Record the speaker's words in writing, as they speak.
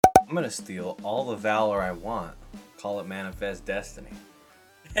I'm gonna steal all the valor I want. Call it manifest destiny.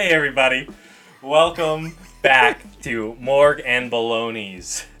 Hey everybody, welcome back to Morg and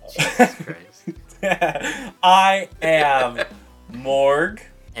Balonies. Jesus Christ. I am Morg,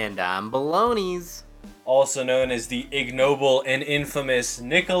 And I'm Balonies. also known as the ignoble and infamous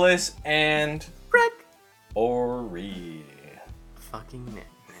Nicholas and Rick. Ori. Fucking Nick.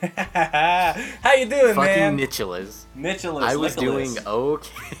 How you doing, Fucking man? Nicholas. Nicholas. I was Nicholas. doing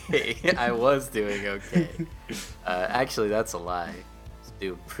okay. I was doing okay. Actually, that's a lie. I was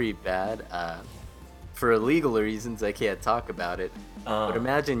doing pretty bad. For illegal reasons, I can't talk about it. But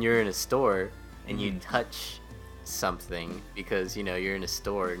imagine you're in a store and you touch something because, you know, you're in a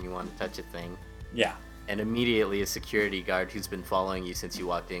store and you want to touch a thing. Yeah. And immediately a security guard who's been following you since you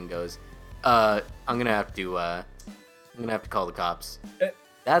walked in goes, I'm gonna have to call the cops.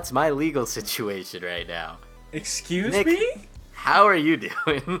 That's my legal situation right now. Excuse Nick, me? how are you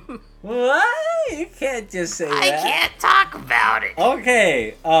doing? What? You can't just say I that. can't talk about it.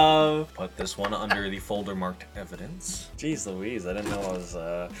 Okay, put this one under the folder marked evidence. Jeez Louise, I didn't know it was,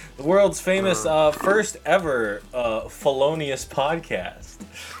 the world's famous, first ever, felonious podcast.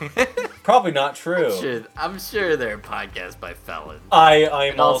 Probably not true. I'm sure they're podcasts by felons. I'm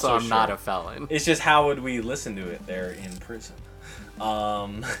And also, also I'm sure. not a felon. It's just how would we listen to it there in prison?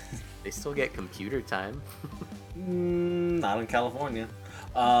 They still get computer time. Not in California.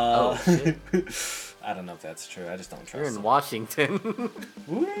 Oh, shit. I don't know if that's true. I just don't trust You're in them. Washington.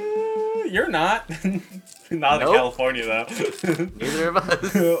 Woo, you're not. Not in Nope. California, though. Neither of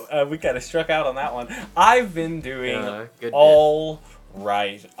us. We kind of struck out on that one. I've been doing good all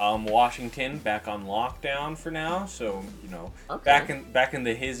right. Washington back on lockdown for now, so you know, Okay. back in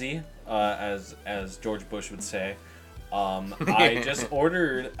the hizzy, as George Bush would say. I just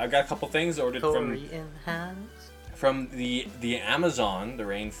ordered. I got a couple things ordered Corey in the house. from the Amazon, the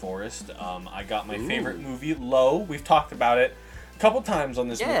rainforest. I got my favorite movie, Low. We've talked about it a couple times on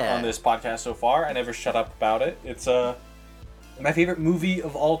this podcast so far. I never shut up about it. It's my favorite movie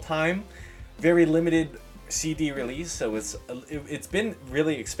of all time. Very limited CD release, so it's been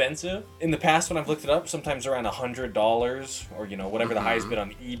really expensive. In the past, when I've looked it up, sometimes around $100 or you know whatever the highest bid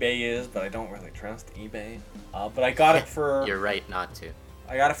on eBay is, but I don't really trust eBay. But I got it for. You're right not to.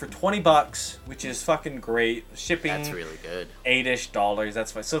 I got it for $20, which is fucking great. Shipping. That's really good. $8-ish.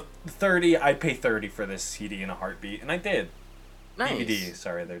 That's fine. So I'd pay $30 for this CD in a heartbeat, and I did. Nice. DVD.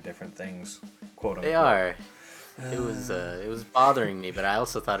 Sorry, they're different things. Quote unquote. They are. It was bothering me, but I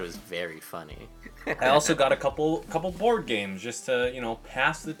also thought it was very funny. I also got a couple board games just to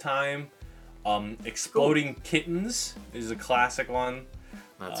pass the time. Exploding Kittens is a classic one.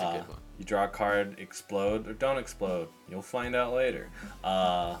 That's a good one. You draw a card, explode or don't explode. You'll find out later,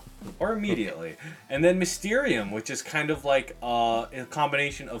 or immediately. And then Mysterium, which is kind of like a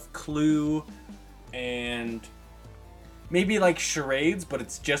combination of Clue and maybe like charades, but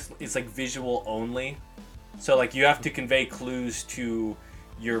it's like visual only. So like you have to convey clues to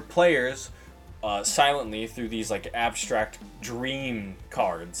your players silently through these like abstract dream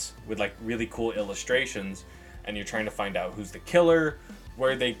cards with like really cool illustrations, and you're trying to find out who's the killer,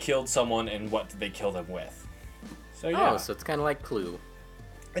 where they killed someone, and what did they kill them with. So yeah. Oh, so it's kind of like Clue.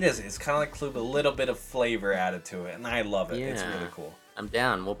 It is. It's kind of like Clue, but a little bit of flavor added to it, and I love it. Yeah. It's really cool. I'm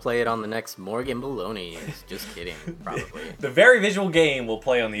down. We'll play it on the next Morgan Baloney. Just kidding, probably. The very visual game we'll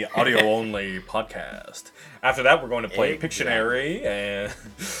play on the audio-only podcast. After that, we're going to play Pictionary and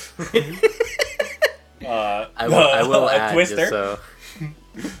I will add Twister. just so.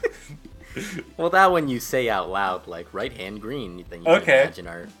 Well, that one you say out loud, like right hand green, then you can imagine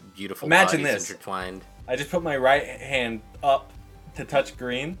our beautiful Imagine bodies this. intertwined. I just put my right hand up to touch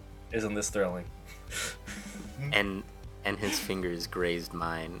green. Isn't this thrilling? And his fingers grazed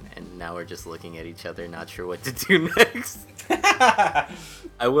mine, and now we're just looking at each other, not sure what to do next. I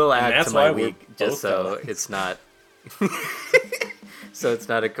will add that's to my why we're week, just both so felons. it's not, so it's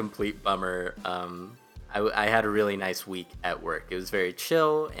not a complete bummer. I had a really nice week at work. It was very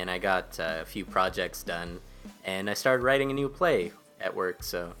chill, and I got a few projects done, and I started writing a new play at work.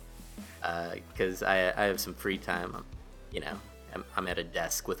 So, because I have some free time, I'm at a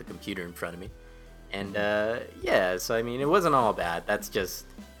desk with a computer in front of me. And, yeah, so, I mean, it wasn't all bad. That's just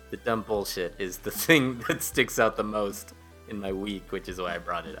the dumb bullshit is the thing that sticks out the most in my week, which is why I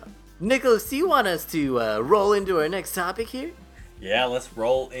brought it up. Nicholas, do you want us to roll into our next topic here? Yeah, let's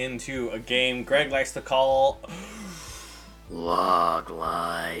roll into a game Greg likes to call Log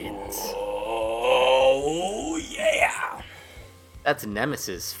lines. Oh, yeah! That's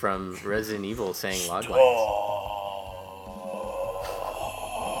Nemesis from Resident Evil saying log lines.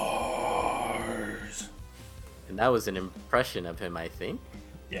 Stars. And that was an impression of him, I think.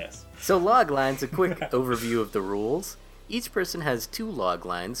 Yes. So log lines, a quick overview of the rules. Each person has two log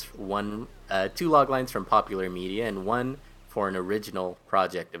lines, two log lines from popular media and one for an original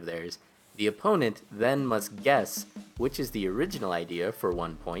project of theirs. The opponent then must guess which is the original idea for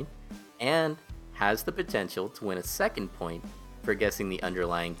 1 point, and has the potential to win a second point for guessing the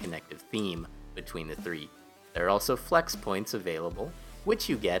underlying connective theme between the three. There are also flex points available, which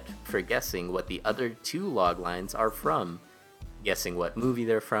you get for guessing what the other two log lines are from, guessing what movie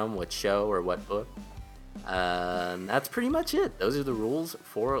they're from, what show, or what book. That's pretty much it. Those are the rules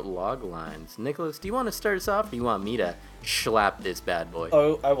for log lines. Nicholas, do you want to start us off, or do you want me to schlap this bad boy?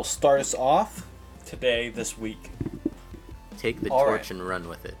 Oh, I will start us off today, this week. Take the All torch right. and run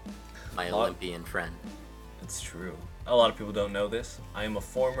with it, my Log- Olympian friend. It's true. A lot of people don't know this. I am a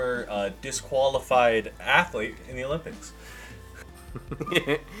former disqualified athlete in the Olympics.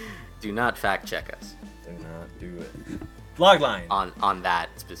 Do not fact check us Do not do it. Logline. on that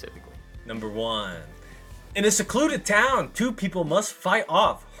specifically. Number 1. In a secluded town, two people must fight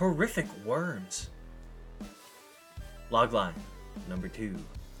off horrific worms. Logline. Number 2.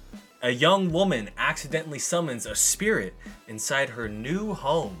 A young woman accidentally summons a spirit inside her new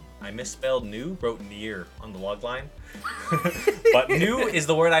home. I misspelled new, wrote near on the logline. But new is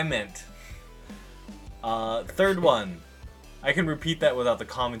the word I meant. Third one. I can repeat that without the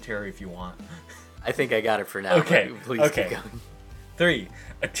commentary if you want. I think I got it for now. Okay, but please okay. keep going. 3.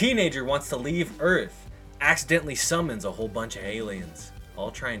 A teenager wants to leave Earth, accidentally summons a whole bunch of aliens,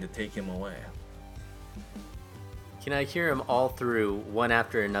 all trying to take him away. Can I hear them all through, one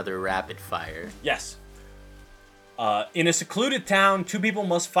after another, rapid fire? Yes. In a secluded town, two people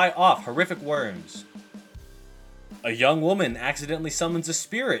must fight off horrific worms. A young woman accidentally summons a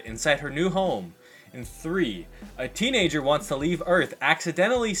spirit inside her new home. And 3. A teenager wants to leave Earth a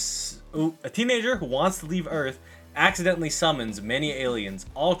teenager who wants to leave Earth accidentally summons many aliens,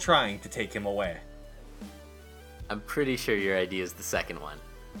 all trying to take him away. I'm pretty sure your idea is the second one.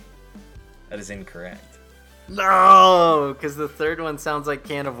 That is incorrect. No, because the third one sounds like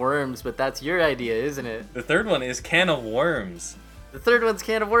Can of Worms, but that's your idea, isn't it? The third one is Can of Worms. The third one's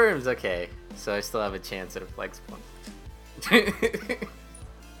Can of Worms. Okay, so I still have a chance at a flex point.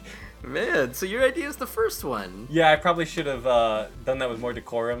 Man, so your idea is the first one. Yeah, I probably should have done that with more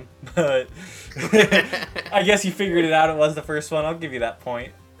decorum, but I guess you figured it out. It was the first one. I'll give you that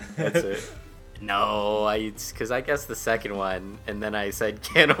point. That's it. No, because I guessed the second one, and then I said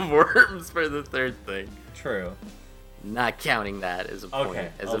Can of Worms for the third thing. True. Not counting that as a point, Okay,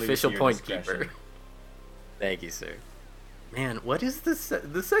 as I'll leave it official to your point discretion. keeper. Thank you, sir. Man, what is this?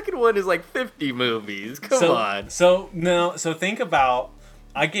 The second one is like 50 movies. Come on. So think about.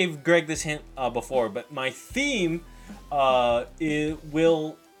 I gave Greg this hint before, but my theme it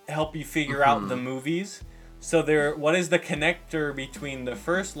will help you figure out the movies. So what is the connector between the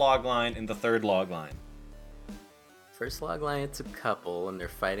first log line and the third log line? First log line, it's a couple, and they're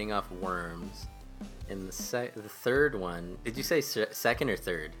fighting off worms. In the third one, did you say second or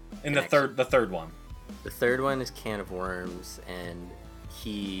third? In the third one. The third one is Can of Worms, and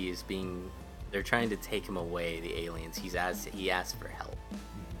they're trying to take him away, the aliens. He asked for help.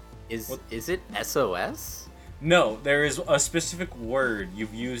 Is it SOS? No, there is a specific word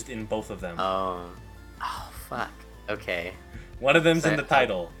you've used in both of them. Oh, fuck. Okay. One of them's in the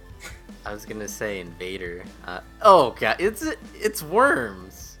title. I was gonna say Invader. Oh god, it's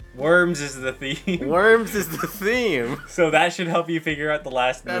Worms. Worms is the theme. Worms is the theme. So that should help you figure out the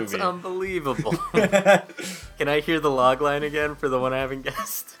last That's movie. unbelievable. Can I hear the log line again for the one I haven't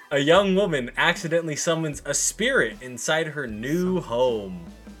guessed? A young woman accidentally summons a spirit inside her new home.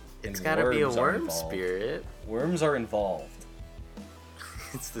 It's And gotta be a worms are worm involved. spirit. Worms are involved.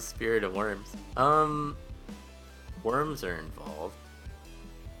 It's the spirit of worms. Worms are involved.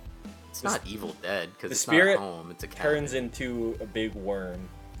 It's not Evil Dead because The it's spirit not home. It's a cabin. turns into a big worm.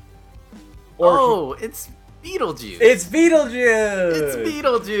 It's Beetlejuice. It's Beetlejuice! It's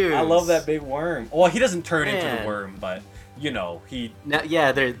Beetlejuice. I love that big worm. Well, he doesn't turn into the Man. worm, but, he Now,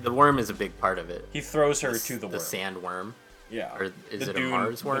 yeah, the worm is a big part of it. he throws her to the worm. The sandworm. Yeah. Or is The it a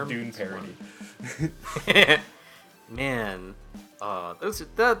Mars worm? The Dune It's a parody. Man,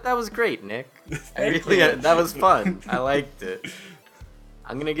 that was great, Nick. Thank Really, you. that was fun. I liked it.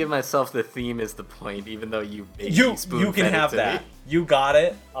 I'm gonna give myself the theme as the point, even though you You spoon-fed can it have to that. me. You got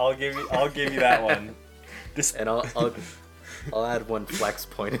it. I'll give you that one. And I'll add one flex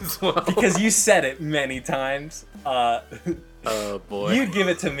point as well. Because you said it many times. Oh boy. You'd give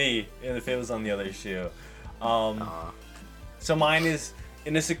it to me if it was on the other shoe. So mine is,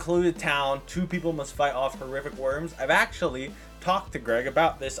 in a secluded town, two people must fight off horrific worms. I've actually talked to Greg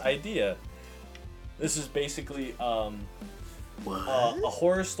about this idea. This is basically What? A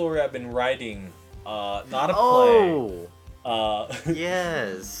horror story I've been writing. Not a play. Oh,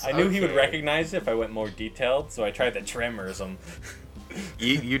 yes. I knew he would Okay. recognize it if I went more detailed, so I tried to Tremors him.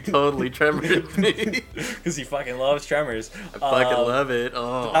 You totally tremored me. Because he fucking loves Tremors. I fucking love it.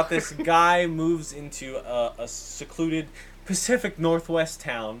 Oh. About this guy moves into a secluded Pacific Northwest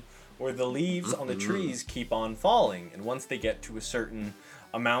town where the leaves on the trees keep on falling, and once they get to a certain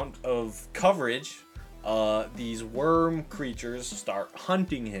amount of coverage, these worm creatures start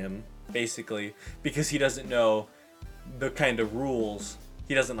hunting him, basically, because he doesn't know the kind of rules.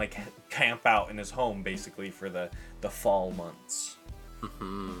 He doesn't like camp out in his home, basically, for the fall months.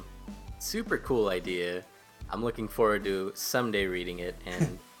 Super cool idea. I'm looking forward to someday reading it,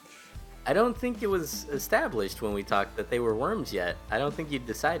 and I don't think it was established when we talked that they were worms yet. I don't think you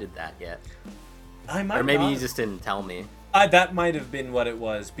decided that yet. I might Or maybe not. you just didn't tell me. That might have been what it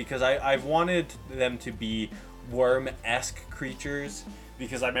was, because I've wanted them to be worm-esque creatures,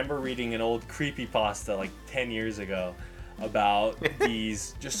 because I remember reading an old creepypasta like 10 years ago about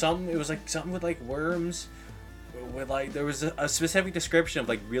these, it was like something with like worms, with like, there was a specific description of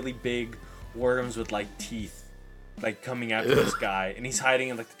like really big worms with like teeth, like coming after this guy, and he's hiding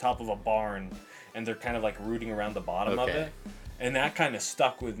in like the top of a barn, and they're kind of like rooting around the bottom of Okay. it, and that kind of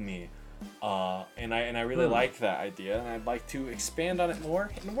stuck with me. And I really like that idea, and I'd like to expand on it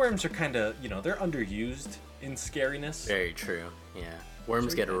more. And worms are kind of, they're underused in scariness. Very true. Yeah.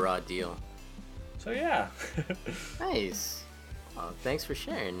 Worms get a raw deal. So yeah. Nice. Well, thanks for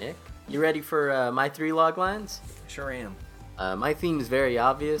sharing, Nick. You ready for my 3 log lines? Sure am. My theme is very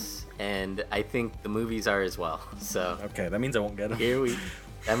obvious, and I think the movies are as well. So Okay, that means I won't get them.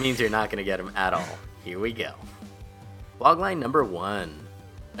 that means you're not gonna get them at all. Here we go. Logline number 1.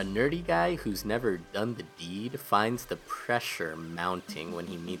 A nerdy guy who's never done the deed finds the pressure mounting when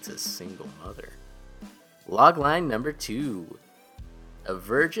he meets a single mother. Logline number 2. A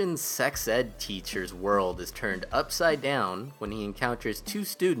virgin sex ed teacher's world is turned upside down when he encounters 2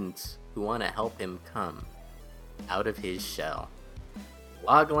 students who want to help him come out of his shell.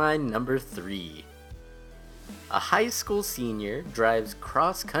 Logline number 3. A high school senior drives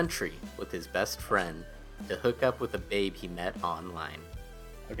cross country with his best friend to hook up with a babe he met online.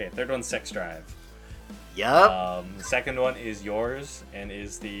 Okay, third one's Sex Drive. Yup. The second one is yours, and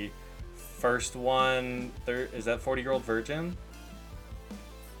is the first one, is that 40-Year-Old Virgin?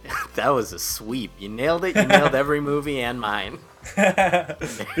 That was a sweep. You nailed it. You nailed every movie and mine.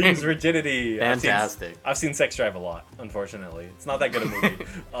 Themes Virginity. Fantastic. I've seen Sex Drive a lot, unfortunately. It's not that good a movie.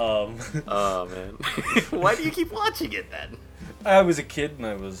 Oh man. Why do you keep watching it then? I was a kid and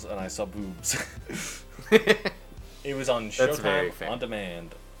I saw boobs. It was on That's very Showtime fair. on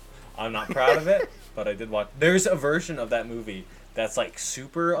demand. I'm not proud of it, but I did watch. There's a version of that movie that's like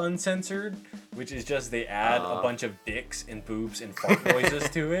super uncensored, which is just they add a bunch of dicks and boobs and fart noises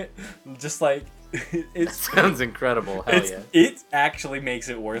to it. Just like it's Sounds incredible. Hell yeah. it actually makes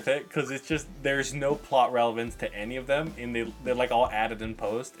it worth it, because it's just there's no plot relevance to any of them, and they're like all added in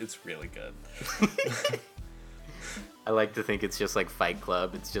post. It's really good. I like to think it's just like Fight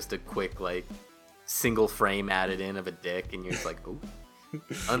Club. It's just a quick like single frame added in of a dick, and you're just like, ooh,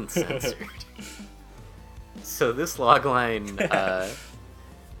 uncensored. So this logline,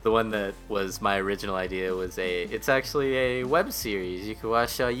 the one that was my original idea, it's actually a web series you can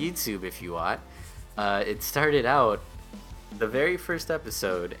watch on YouTube if you want. It started out, the very first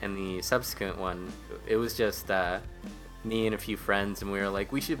episode and the subsequent one, it was just me and a few friends, and we were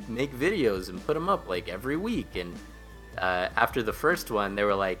like, we should make videos and put them up like every week. And after the first one, they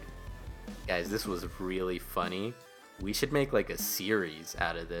were like, guys, this was really funny. We should make like a series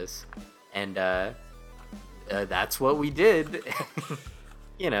out of this. And that's what we did.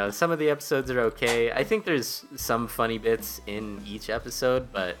 Some of the episodes are okay. I think there's some funny bits in each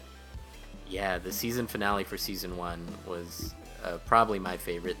episode, but yeah, the season finale for season 1 was probably my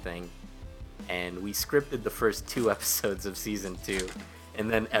favorite thing. And we scripted the first 2 episodes of season 2, and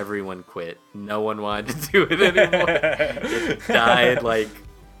then everyone quit. No one wanted to do it anymore. It died like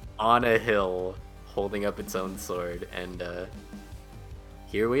on a hill, holding up its own sword, and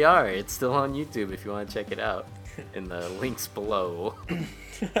here we are. It's still on YouTube if you want to check it out in the links below.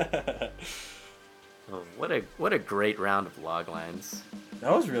 Oh, what a great round of log lines.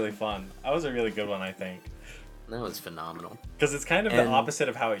 That was really fun. That was a really good one, I think. That was phenomenal. Because it's kind of the opposite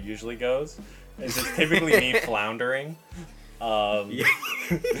of how it usually goes. It's just typically me floundering.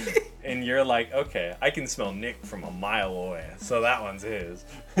 And you're like, okay, I can smell Nick from a mile away, so that one's his.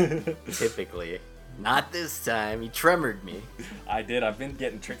 Typically. Not this time. He tremored me. I did. I've been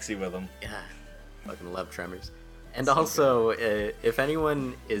getting tricksy with him. Yeah. Fucking love tremors. And also, if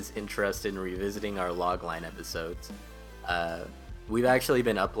anyone is interested in revisiting our logline episodes, We've actually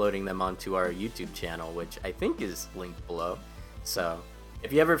been uploading them onto our YouTube channel, which I think is linked below. So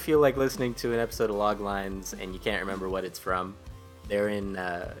if you ever feel like listening to an episode of Loglines and you can't remember what it's from, they're in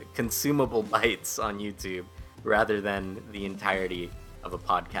consumable bites on YouTube rather than the entirety of a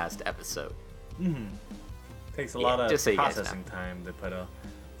podcast episode. Mm-hmm. Takes a lot of so processing time to put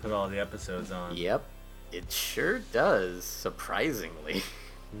all the episodes on. Yep, it sure does, surprisingly.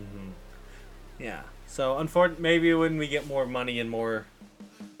 Mm-hmm. Yeah. So, maybe when we get more money and more.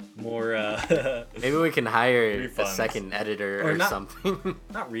 Maybe we can hire refunds. a second editor or something.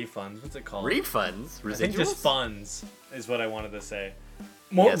 Not refunds. What's it called? Refunds? Residuals? I think just funds is what I wanted to say.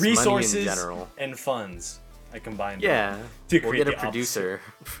 More resources money in general. And funds. I combined. Yeah. To we'll create get a producer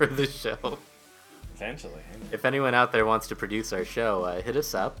for the show. Eventually. If anyone out there wants to produce our show, hit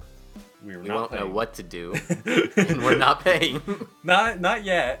us up. We won't know what to do, and we're not paying. Not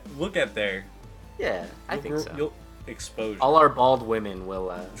yet. We'll get there. Yeah, I think so. You'll expose. All our bald women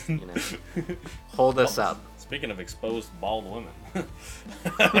will, hold us up. Speaking of exposed bald women,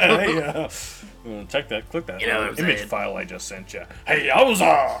 check that. Click that image file I just sent you. Hey,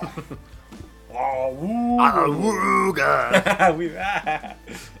 yowza!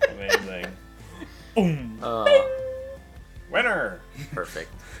 Amazing. Boom. Winner. Perfect.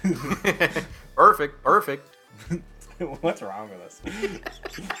 Perfect. What's wrong with us?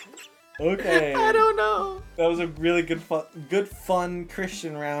 Okay. I don't know. That was a really good fun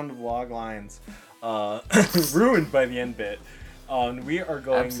Christian round of log lines. Ruined by the end bit. We are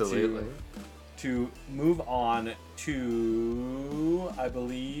going to move on to, I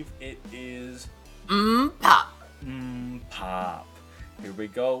believe it is Pop. Pop. Here we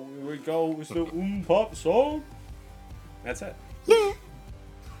go. It's the Pop song. That's it. Yeah.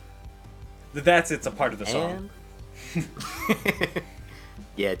 It's a part of the song.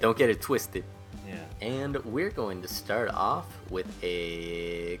 Yeah, don't get it twisted. Yeah. And we're going to start off with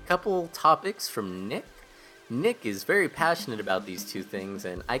a couple topics from Nick. Nick is very passionate about these two things,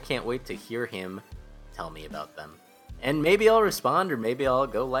 and I can't wait to hear him tell me about them. And maybe I'll respond, or maybe I'll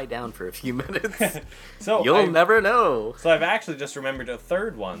go lie down for a few minutes. You'll never know. So I've actually just remembered a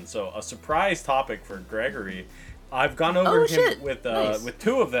third one. So a surprise topic for Gregory. I've gone over him with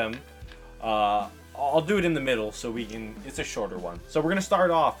two of them. I'll do it in the middle so we can. It's a shorter one. So we're gonna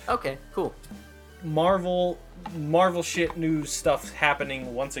start off. Okay, cool. Marvel shit news stuff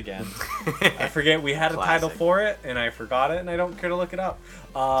happening once again. I forget we had a title for it and I forgot it and I don't care to look it up.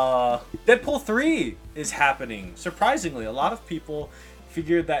 Deadpool 3 is happening. Surprisingly, a lot of people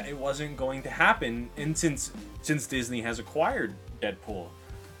figured that it wasn't going to happen, and since Disney has acquired Deadpool,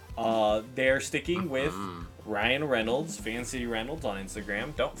 they're sticking with Ryan Reynolds, Fancy Reynolds on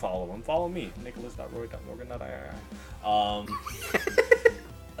Instagram. Don't follow him. Follow me,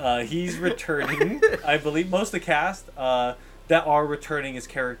 nicholas.roy.morgan.ii. He's returning. I believe most of the cast that are returning as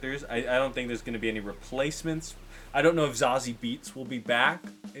characters. I don't think there's going to be any replacements. I don't know if Zazie Beetz will be back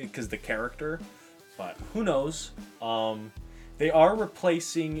because the character, but who knows? They are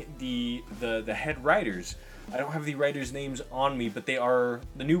replacing the head writers. I don't have the writers' names on me, but the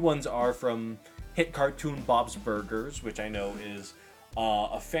new ones are from hit cartoon Bob's Burgers, which I know is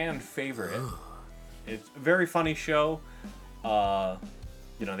a fan favorite. It's a very funny show.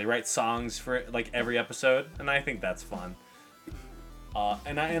 They write songs for it, like every episode, and I think that's fun.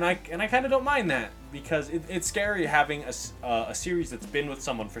 And I kind of don't mind that because it's scary having a series that's been with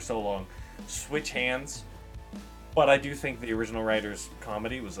someone for so long switch hands. But I do think the original writer's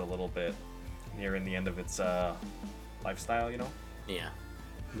comedy was a little bit nearing the end of its lifestyle, Yeah,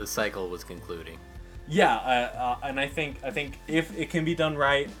 the cycle was concluding. Yeah, and I think if it can be done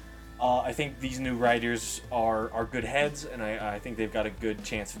right, I think these new writers are good heads, and I think they've got a good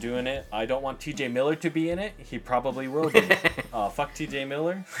chance of doing it. I don't want T.J. Miller to be in it. He probably will be. Fuck T.J.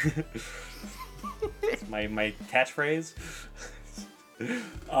 Miller. It's my catchphrase.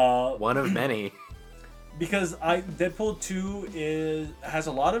 One of many. Because Deadpool 2 has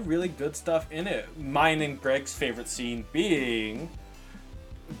a lot of really good stuff in it. Mine and Greg's favorite scene being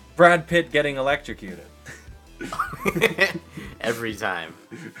Brad Pitt getting electrocuted. Every time.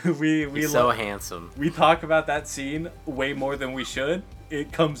 He's so handsome. We talk about that scene way more than we should.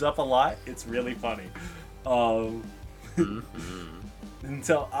 It comes up a lot. It's really funny. And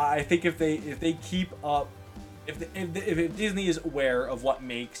so I think if they keep up, if Disney is aware of what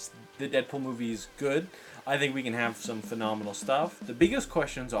makes the Deadpool movies good, I think we can have some phenomenal stuff. The biggest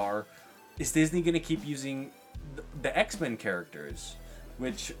questions are, is Disney going to keep using the X-Men characters?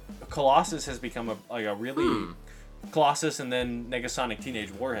 Which Colossus has become a really... Colossus and then Negasonic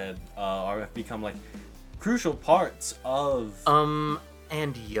Teenage Warhead have become like crucial parts of...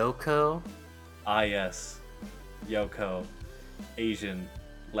 And Yoko? Ah, yes. Yoko, Asian,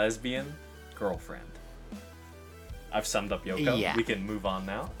 lesbian, girlfriend. I've summed up Yoko. Yeah. We can move on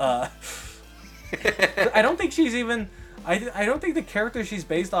now. I don't think she's even. I don't think the character she's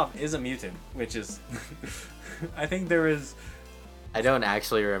based off is a mutant, which is. I think there is. I don't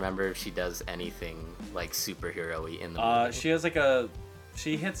actually remember if she does anything like superhero-y in the movie. She has like a.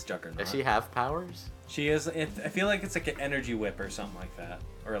 She hits Juggernaut. Does she have powers? She is. I feel like it's like an energy whip or something like that,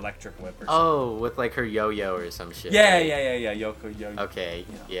 or electric whip or something. Oh, with like her yo-yo or some shit. Yeah, right? yeah. Yoko. Okay,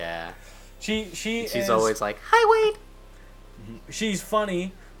 yeah. She's She's always like, "Hi, Wade." She's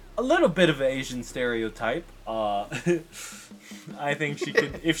funny, a little bit of an Asian stereotype. I think she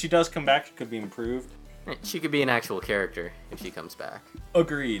could, if she does come back, she could be improved. She could be an actual character if she comes back.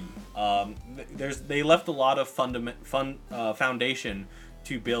 Agreed. They left a lot of foundation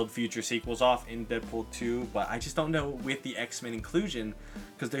to build future sequels off in Deadpool 2, but I just don't know with the X-Men inclusion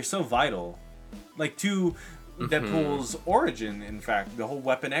because they're so vital. Like to Deadpool's origin, in fact, the whole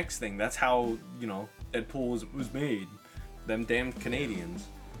Weapon X thing. That's how Deadpool was made. Them damn Canadians.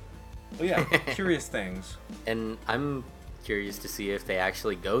 But yeah, curious things. And I'm curious to see if they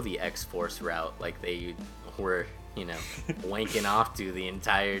actually go the X-Force route like they were, wanking off to the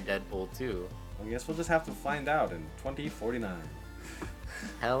entire Deadpool 2. I guess we'll just have to find out in 2049.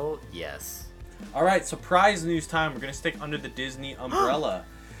 Hell yes. Alright, surprise news time. We're going to stick under the Disney umbrella.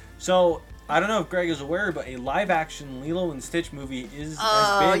 So, I don't know if Greg is aware, but a live-action Lilo and Stitch movie has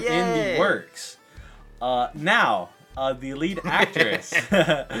been in the works. Now... the lead actress,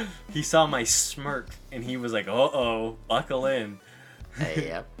 he saw my smirk and he was like, "Uh-oh, buckle in." Hey,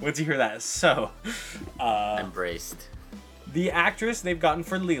 yep. Once you hear that, so I'm braced. the actress they've gotten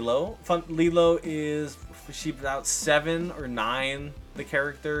for Lilo. Lilo is she's about 7 or 9. The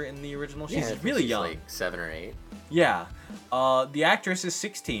character in the original, she's really young, like 7 or 8. Yeah, the actress is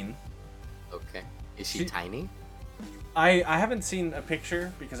 16. Okay, is she tiny? I haven't seen a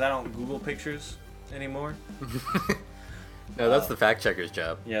picture because I don't Google pictures anymore. No, that's the fact checker's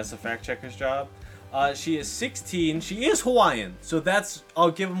job. Yeah, it's the fact checker's job. She is 16. She is Hawaiian, so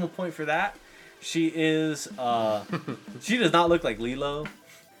I'll give him a point for that. She is she does not look like Lilo.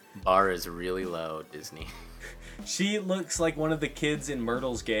 Bar is really low, Disney. She looks like one of the kids in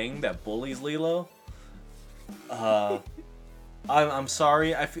Myrtle's gang that bullies Lilo. I'm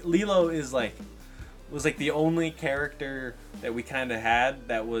sorry. Lilo was like the only character that we kind of had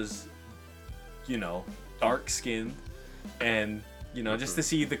that was dark skinned, and just to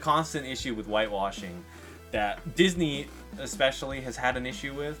see the constant issue with whitewashing that Disney especially has had an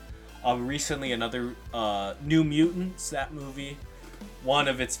issue with. Recently, another New Mutants, that movie, one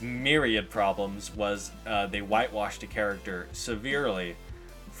of its myriad problems was they whitewashed a character severely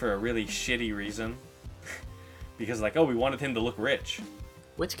for a really shitty reason. Because we wanted him to look rich.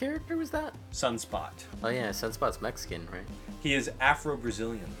 Which character was that? Sunspot. Oh yeah, Sunspot's Mexican, right? He is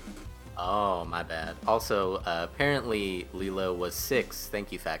Afro-Brazilian. Oh, my bad. Also, apparently Lilo was 6.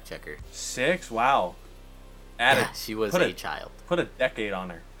 Thank you, fact checker. 6? Wow. She was a child. Put a decade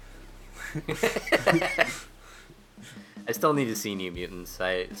on her. I still need to see New Mutants,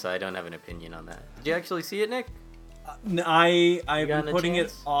 so I don't have an opinion on that. Did you actually see it, Nick? I've been putting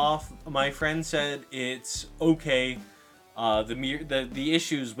it off. My friend said it's okay. The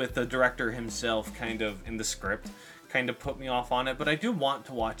issues with the director himself kind of in the script kind of put me off on it, but I do want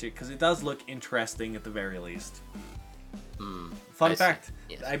to watch it because it does look interesting at the very least. Fun fact,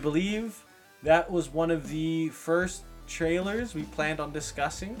 yes. I believe that was one of the first trailers we planned on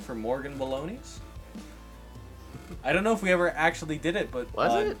discussing for Morgan Baloney's. I don't know if we ever actually did it, but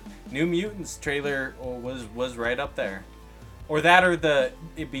was it? New Mutants trailer was right up there. Or that or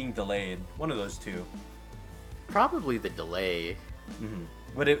it being delayed. One of those two. Probably the delay. Mm-hmm.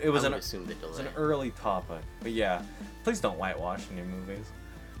 But it was assume the delay. It was an early topic. But yeah, please don't whitewash in your movies.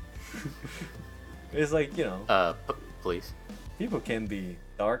 It's like, please. People can be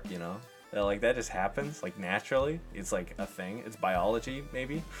dark, that just happens, naturally. It's like a thing. It's biology,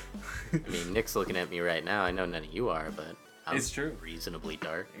 maybe. I mean, Nick's looking at me right now. I know none of you are, but it's true. Reasonably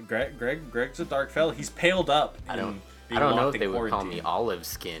dark. Greg's a dark fella. He's paled up. I don't know if they would call me olive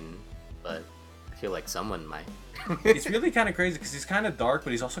skin, but I feel like someone might. It's really kind of crazy because he's kind of dark, but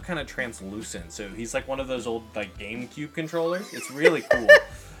he's also kind of translucent. So he's like one of those old GameCube controllers. It's really cool.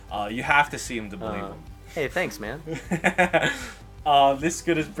 You have to see him to believe him. Hey, thanks, man. This is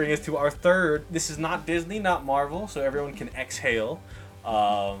going to bring us to our third. This is not Disney, not Marvel, so everyone can exhale.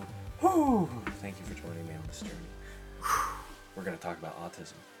 Thank you for joining me on this journey. We're going to talk about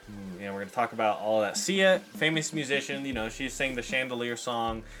autism. We're going to talk about all that. Sia, famous musician, she sang the Chandelier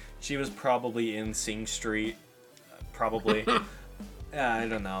song. She was probably in Sing Street. Probably. I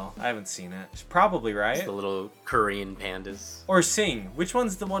don't know. I haven't seen it. It's probably right. It's the little Korean pandas. Or Sing. Which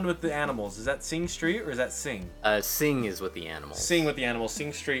one's the one with the animals? Is that Sing Street or is that Sing? Sing is with the animals. Sing with the animals.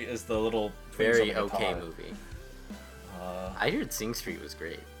 Sing Street is the little very okay movie. I heard Sing Street was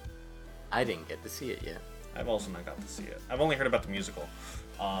great. I didn't get to see it yet. I've also not got to see it. I've only heard about the musical.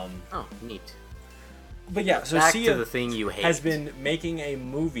 Oh, neat. But yeah, so back Sia to the thing you hate. has been making a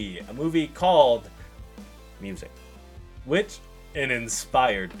movie called Music, which, an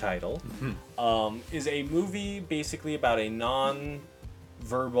inspired title, is a movie basically about a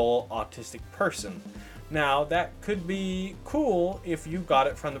non-verbal autistic person. Now, that could be cool if you got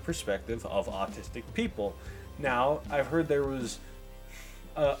it from the perspective of autistic people. Now, I've heard there was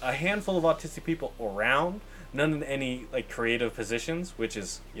a handful of autistic people around, none in any like creative positions, which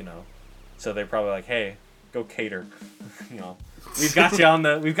is, you know, so they're probably like, hey, go cater, you know, we've got you on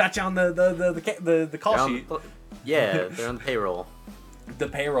the call sheet. Yeah, they're on the payroll. The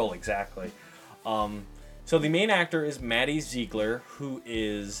payroll, exactly. So the main actor is Maddie Ziegler, who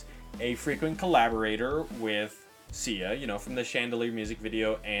is a frequent collaborator with Sia, you know, from the Chandelier music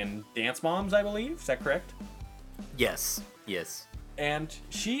video and Dance Moms, I believe. Is that correct? Yes. And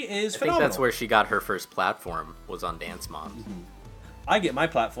she is I phenomenal. think that's where she got her first platform, was on Dance Moms. I get my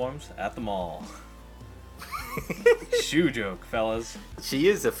platforms at the mall. Shoe joke, fellas. She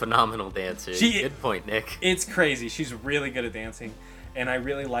is a phenomenal dancer. Good point, Nick. It's crazy. She's really good at dancing, and I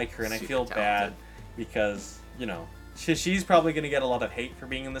really like her, and Super I feel bad talented. because, you know, she's probably going to get a lot of hate for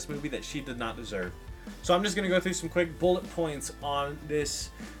being in this movie that she did not deserve. So I'm just going to go through some quick bullet points on this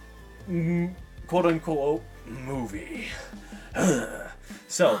quote-unquote movie.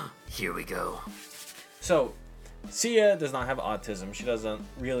 So here we go. So Sia does not have autism. She doesn't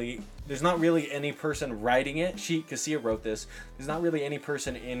really. There's not really any person writing it. Because Sia wrote this. There's not really any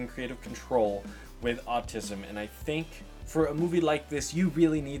person in creative control with autism. And I think for a movie like this, you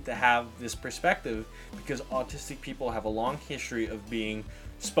really need to have this perspective because autistic people have a long history of being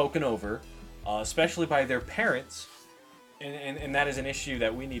spoken over, especially by their parents. And that is an issue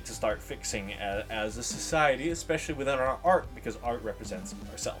that we need to start fixing as a society, especially within our art, because art represents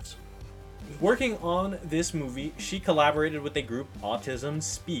ourselves. Working on this movie, she collaborated with a group, Autism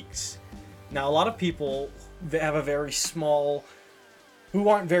Speaks. Now, a lot of people that have a very small, who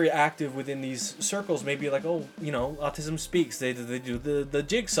aren't very active within these circles, may be like, oh, you know, Autism Speaks. They do the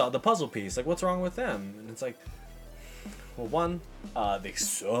jigsaw, the puzzle piece. Like, what's wrong with them? And it's like, well, one, they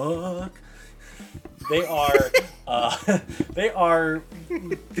suck. They are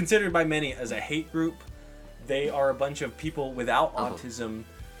considered by many as a hate group. They are a bunch of people without autism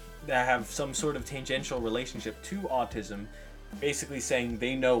that have some sort of tangential relationship to autism, basically saying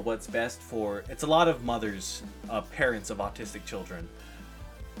they know what's best for. It's a lot of mothers, parents of autistic children,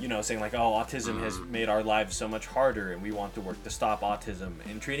 you know, saying like, oh, autism has made our lives so much harder and we want to work to stop autism,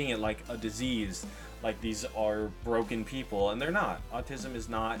 and treating it like a disease, like these are broken people, and they're not. Autism is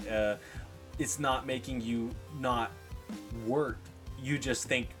not it's not making you not work. You just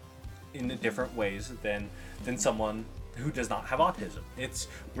think in different ways than someone who does not have autism. It's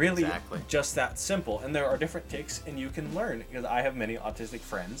really just that simple. And there are different tics, and you can learn, because I have many autistic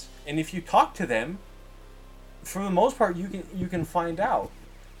friends, and if you talk to them, for the most part, you can find out.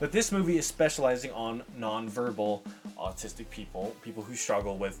 But this movie is specializing on non-verbal autistic people who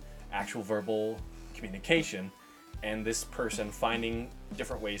struggle with actual verbal communication, and this person finding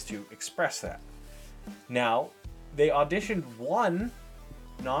different ways to express that. Now, they auditioned one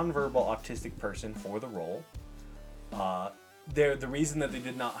non-verbal autistic person for the role. The reason that they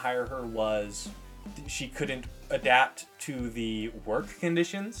did not hire her was she couldn't adapt to the work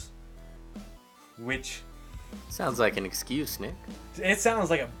conditions, which... Sounds like an excuse, Nick. It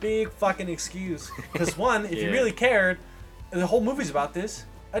sounds like a big fucking excuse. Because one, if you really cared, the whole movie's about this,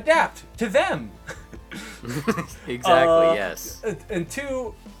 adapt to them. Exactly, yes. And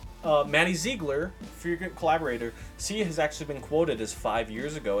two, Maddie Ziegler, frequent collaborator, Sia has actually been quoted as 5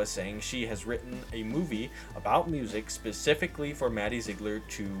 years ago as saying she has written a movie about music specifically for Maddie Ziegler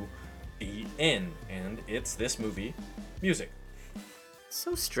to be in, and it's this movie, Music. It's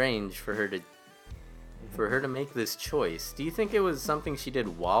so strange for her to make this choice. Do you think it was something she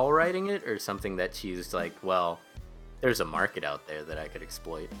did while writing it, or something that she's like, well, there's a market out there that I could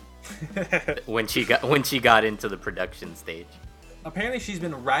exploit when she got into the production stage? Apparently she's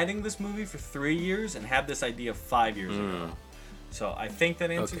been writing this movie for 3 years and had this idea 5 years ago. So I think that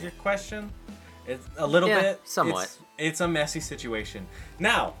answers your question. It's a little bit. Somewhat. It's a messy situation.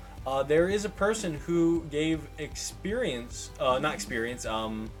 Now, there is a person who gave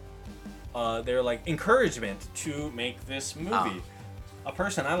they're like encouragement to make this movie. a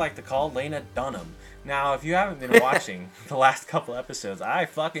person I like to call Lena Dunham. Now, if you haven't been watching the last couple episodes, I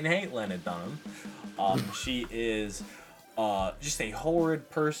fucking hate Lena Dunham. She is just a horrid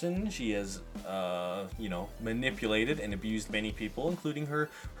person. She has, manipulated and abused many people, including her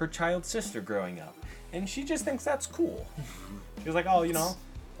child sister growing up. And she just thinks that's cool. She was like, oh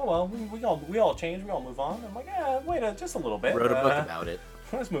well, we all change, we all move on. I'm like, wait just a little bit. Wrote a book about it.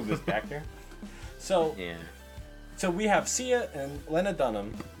 Let's move this back here. So we have Sia and Lena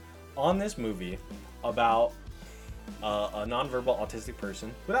Dunham on this movie about a nonverbal autistic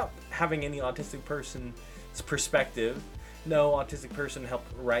person without having any autistic person's perspective. No autistic person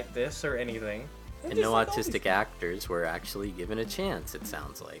helped write this or anything. And no autistic actors were actually given a chance, it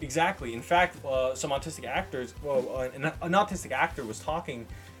sounds like. Exactly. In fact, some autistic actors, an autistic actor was talking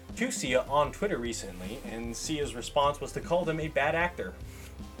to Sia on Twitter recently, and Sia's response was to call them a bad actor.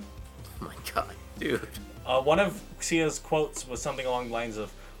 Oh my god, dude. One of Sia's quotes was something along the lines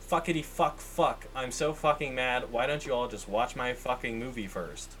of, "Fuckity fuck, I'm so fucking mad, why don't you all just watch my fucking movie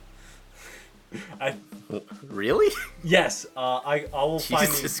first?" Really? Yes, I will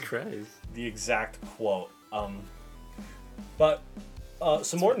find Jesus Christ. the exact quote. But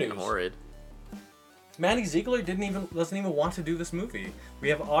some more news. Horrid. Maddie Ziegler doesn't even want to do this movie. We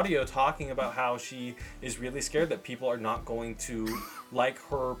have audio talking about how she is really scared that people are not going to like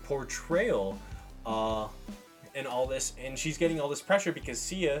her portrayal and all this, and she's getting all this pressure because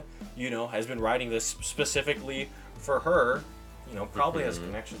Sia, has been writing this specifically for her. Probably has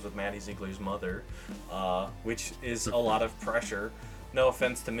connections with Maddie Ziegler's mother, which is a lot of pressure. No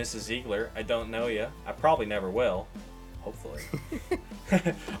offense to Mrs. Ziegler, I don't know you. I probably never will. Hopefully.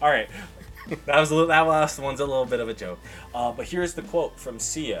 All right, that last one's a little bit of a joke. But here's the quote from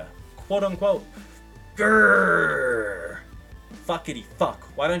Sia, quote unquote. Grrr. Fuckity fuck.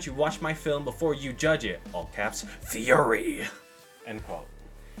 Why don't you watch my film before you judge it? All caps. Fury. End quote.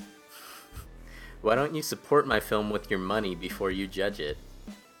 Why don't you support my film with your money before you judge it?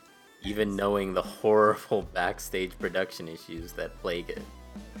 Even knowing the horrible backstage production issues that plague it.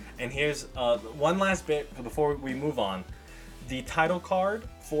 And here's one last bit before we move on. The title card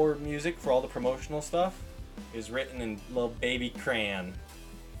for music for all the promotional stuff is written in little baby crayon.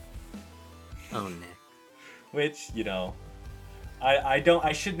 Oh, Nick. Which,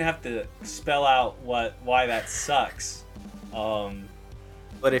 I shouldn't have to spell out why that sucks.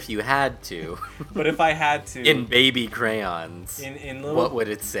 But if you had to. But if I had to. In baby crayons. In little, what would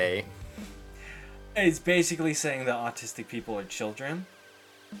it say? It's basically saying that autistic people are children,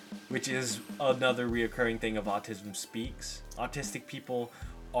 which is another reoccurring thing of Autism Speaks. Autistic people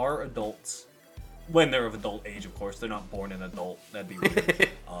are adults. When they're of adult age, of course. They're not born an adult. That'd be weird.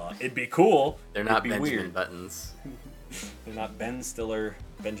 It'd be cool. They're not It'd be Benjamin weird. Buttons. They're not Ben Stiller,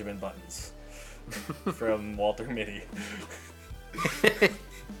 Benjamin Buttons. From Walter Mitty.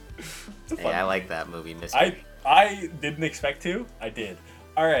 Hey, I like that movie, Mystery. I didn't expect to. I did.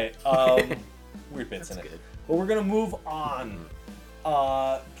 All right. Weird bits in it. Good. But we're gonna move on.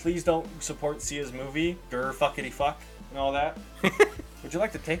 Please don't support Sia's movie. Grr fuckity fuck and all that. Would you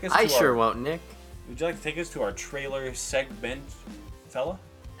like to take us? I sure won't, Nick. Would you like to take us to our trailer segment, fella?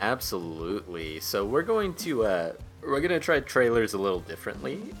 Absolutely. So we're going to try trailers a little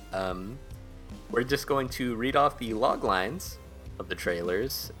differently. We're just going to read off the log lines of the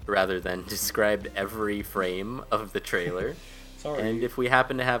trailers rather than describe every frame of the trailer. Sorry. And if we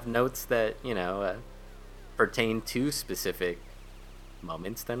happen to have notes that, pertain to specific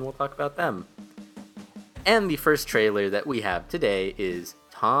moments, then we'll talk about them. And the first trailer that we have today is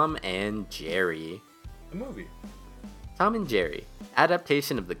Tom and Jerry. The movie. Tom and Jerry,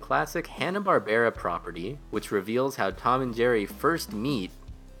 adaptation of the classic Hanna-Barbera property, which reveals how Tom and Jerry first meet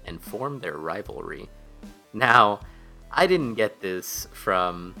and form their rivalry. Now, I didn't get this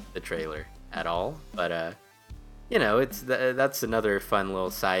from the trailer at all, but that's another fun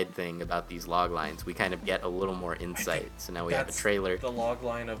little side thing about these log lines. We kind of get a little more insight. So now we have a trailer. The log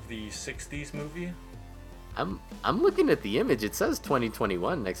line of the '60s movie. I'm looking at the image. It says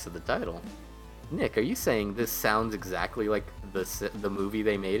 2021 next to the title. Nick, are you saying this sounds exactly like the movie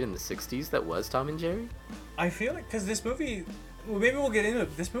they made in the '60s that was Tom and Jerry? I feel like because this movie, well, maybe we'll get into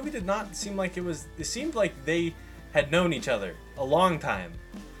it. This movie did not seem like it was. It seemed like they had known each other a long time.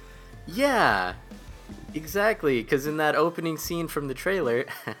 Yeah, exactly. Because in that opening scene from the trailer,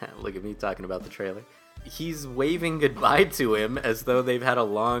 look at me talking about the trailer. He's waving goodbye to him as though they've had a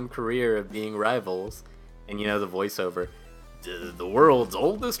long career of being rivals. And the voiceover, the world's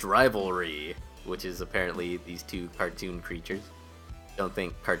oldest rivalry, which is apparently these two cartoon creatures. Don't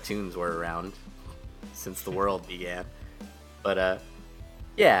think cartoons were around since the world began. But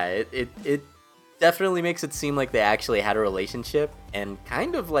yeah, it definitely makes it seem like they actually had a relationship and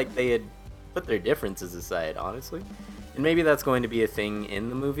kind of like they had put their differences aside, honestly. And maybe that's going to be a thing in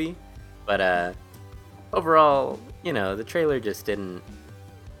the movie, but overall, the trailer just didn't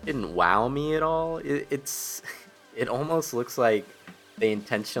wow me at all. It almost looks like they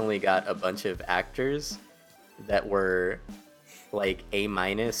intentionally got a bunch of actors that were like A-,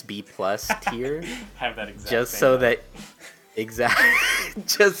 B+ tier. Have that exact just same so note.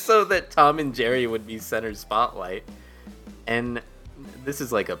 just so that Tom and Jerry would be center spotlight. And this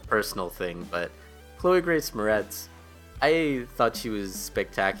is like a personal thing, but Chloe Grace Moretz, I thought she was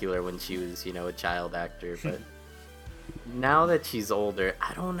spectacular when she was, a child actor, but now that she's older,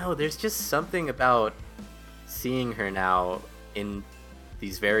 I don't know, there's just something about seeing her now in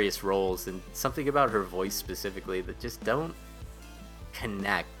these various roles and something about her voice specifically that just don't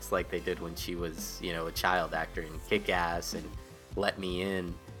connect like they did when she was, a child actor in Kick-Ass and Let Me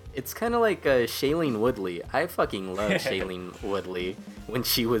In. It's kind of like Shailene Woodley. I fucking love Shailene Woodley when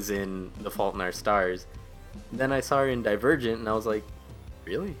she was in The Fault in Our Stars. Then I saw her in Divergent and I was like,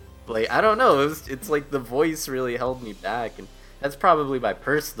 really? Like, I don't know. It's like the voice really held me back, and that's probably my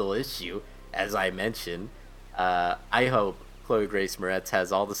personal issue, as I mentioned. I hope Chloe Grace Moretz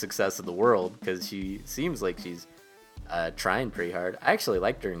has all the success in the world because she seems like she's trying pretty hard. I actually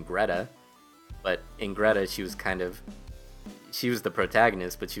liked her in Greta, but in Greta she was the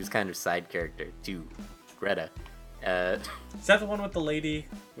protagonist, but she was kind of side character to Greta. Is that the one with the lady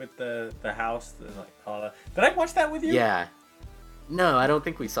with the house? Did I watch that with you? Yeah. No, I don't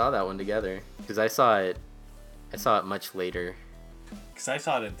think we saw that one together because I saw it much later. Because I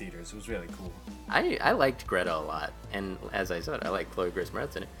saw it in theaters. It was really cool. I liked Greta a lot, and as I said, I like Chloe Grace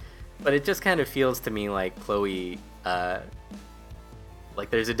Moretz in it. But it just kind of feels to me like Chloe, like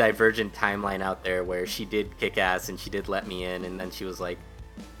there's a Divergent timeline out there where she did Kick-Ass and she did Let Me In, and then she was like,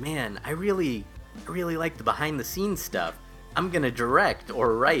 man, I really like the behind the scenes stuff. I'm gonna direct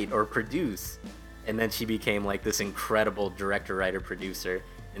or write or produce. And then she became like this incredible director, writer, producer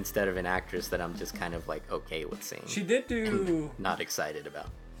instead of an actress that I'm just kind of like okay with seeing. She did do not excited about.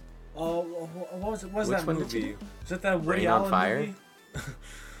 What was it? What was Which that one did she movie? do? Was it that Woody Rain on Allen Fire? movie?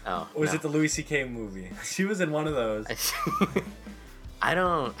 Oh, Or was no. it the Louis C.K. movie? She was in one of those. I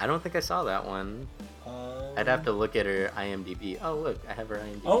don't think I saw that one. I'd have to look at her IMDb. Oh look, I have her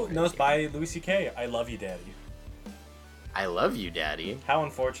IMDb. Oh right no, it's here. by Louis C.K. I Love You, Daddy. I Love You, Daddy. How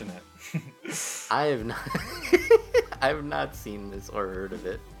unfortunate. I have not seen this or heard of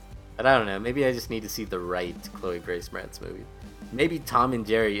it. But I don't know, maybe I just need to see the right Chloe Grace Moretz movie. Maybe Tom and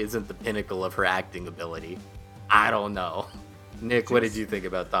Jerry isn't the pinnacle of her acting ability. I don't know. Nick, what did you think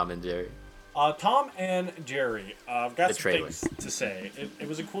about Tom and Jerry? Tom and Jerry. I've got The some trailer. things to say. It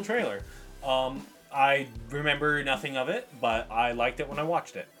was a cool trailer. I remember nothing of it, but I liked it when I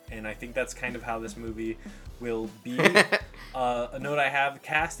watched it. And I think that's kind of how this movie will be. A note I have,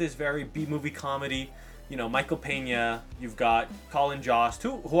 cast is very B-movie comedy. Michael Pena, you've got Colin Jost,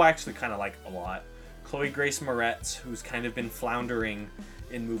 who I actually kind of like a lot. Chloe Grace Moretz, who's kind of been floundering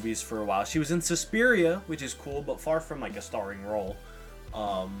in movies for a while. She was in Suspiria, which is cool, but far from like a starring role.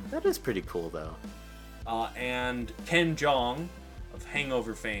 That is pretty cool, though. And Ken Jeong of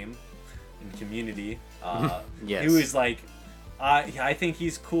Hangover fame and Community. Yes. Who is like, I think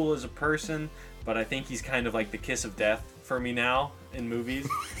he's cool as a person, but I think he's kind of like the kiss of death for me now in movies.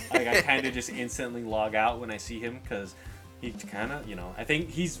 Like I kind of just instantly log out when I see him because he kind of, I think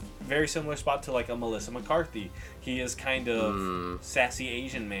he's very similar spot to like a Melissa McCarthy. He is kind of sassy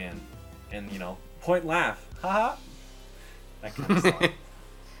Asian man, and point laugh, haha, that kind of stuff.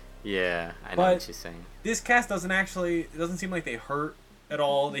 Yeah, I know But what you're saying. This cast it doesn't seem like they hurt at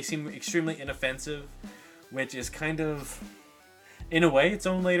all. They seem extremely inoffensive, which is kind of, in a way, its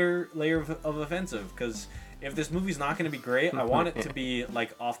own layer of offensive. Because if this movie's not going to be great, I want it to be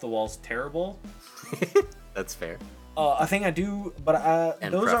like off the walls terrible. That's fair. I think I do, but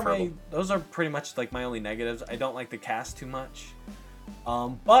And those are pretty much like my only negatives. I don't like the cast too much.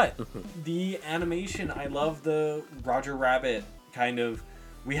 But the animation, I love the Roger Rabbit kind of.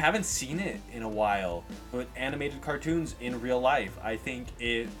 We haven't seen it in a while, but animated cartoons in real life, I think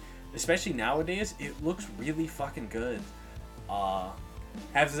it, especially nowadays, it looks really fucking good.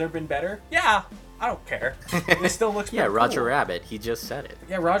 Has there been better? Yeah, I don't care. It still looks Yeah, pretty Roger cool. Rabbit, he just said it.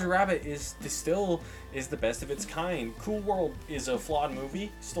 Yeah, Roger Rabbit is still the best of its kind. Cool World is a flawed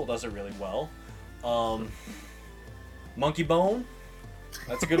movie, still does it really well. Monkey Bone,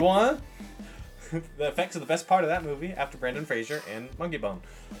 that's a good one. The effects are the best part of that movie after Brendan Fraser and Monkey Bone.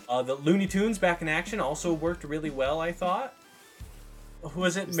 The Looney Tunes back in action also worked really well, I thought. Who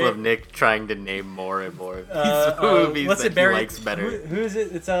is it? I just love Nick trying to name more and more of these movies what's that it, Barry? he likes better. Who is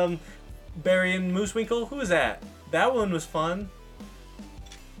it? It's Barry and Moosewinkle. Who was that? That one was fun.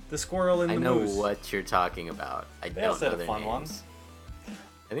 The squirrel and the I know moose. what you're talking about. I don't also know had a their fun names.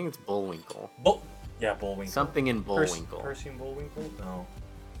 I think it's Bullwinkle. Yeah, Bullwinkle. Something in Bullwinkle. Percy and Bullwinkle? No.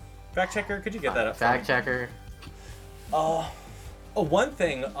 Fact checker, could you get that up? Fact checker. One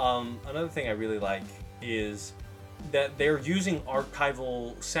thing, another thing I really like is that they're using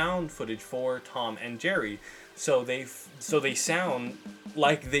archival sound footage for Tom and Jerry, so they sound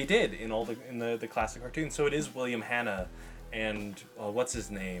like they did in the classic cartoons. So it is William Hanna and what's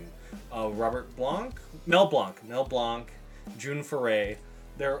his name, Robert Blanc, Mel Blanc, June Foray.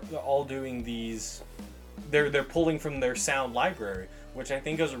 They're all doing these. They're pulling from their sound library, which I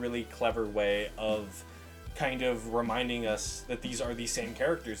think is a really clever way of kind of reminding us that these are the same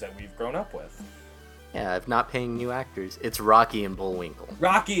characters that we've grown up with. Yeah, if not paying new actors, it's Rocky and Bullwinkle.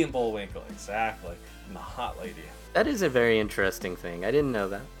 Rocky and Bullwinkle, exactly. And the hot lady. That is a very interesting thing. I didn't know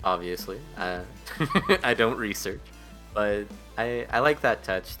that, obviously. I don't research. But I like that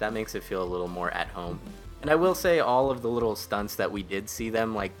touch. That makes it feel a little more at home. And I will say all of the little stunts that we did see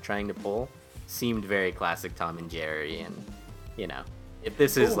them like trying to pull seemed very classic Tom and Jerry. And, you know, if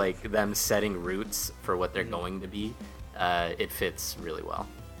this is like them setting roots for what they're going to be, it fits really well.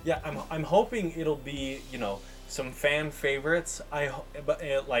 Yeah, I'm hoping it'll be, you know, some fan favorites.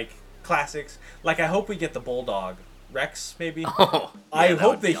 Like classics. Like I hope we get the Bulldog Rex, maybe. Oh, yeah, I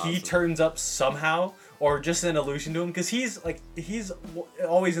hope that awesome. he turns up somehow, or just an allusion to him, because he's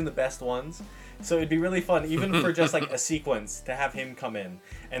always in the best ones. So it'd be really fun, even for just like a sequence, to have him come in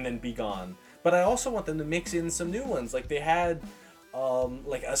and then be gone. But I also want them to mix in some new ones, like they had.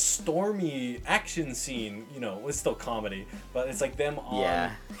 Like a stormy action scene, you know, it's still comedy, but it's like them on.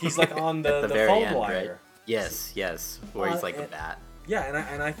 Yeah. He's like on the very phone end, wire. Right? Yes, where he's like a bat. Yeah,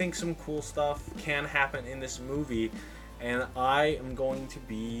 and I think some cool stuff can happen in this movie, and I am going to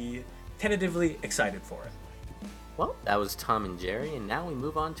be tentatively excited for it. Well, that was Tom and Jerry, and now we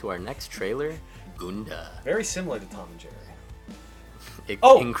move on to our next trailer, Gunda. Very similar to Tom and Jerry.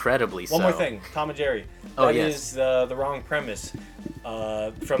 Incredibly so. One more thing, Tom and Jerry. That is the wrong premise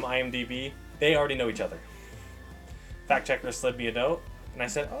from IMDb. They already know each other. Fact checker slid me a note, and I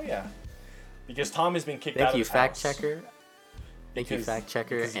said, "Oh yeah," because Tom has been kicked out of his house. Thank you, fact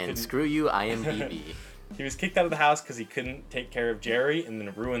checker, and screw you, IMDb. He was kicked out of the house because he couldn't take care of Jerry, and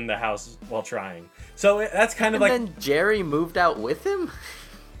then ruined the house while trying. So that's kind of And then Jerry moved out with him?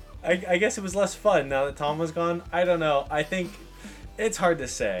 I guess it was less fun now that Tom was gone. I don't know. I think it's hard to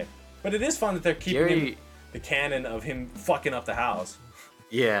say, but it is fun that they're keeping the canon of him fucking up the house.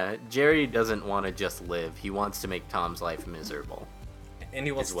 Yeah, Jerry doesn't want to just live. He wants to make Tom's life miserable. And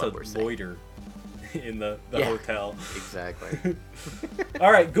he wants to loiter in the hotel. Exactly.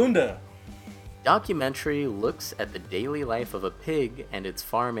 All right, Gunda. Documentary looks at the daily life of a pig and its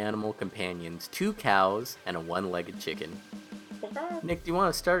farm animal companions, 2 cows and a 1-legged chicken. Nick, do you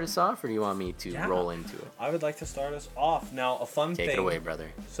want to start us off, or do you want me to roll into it? I would like to start us off. Now, a fun thing. Take it away, brother.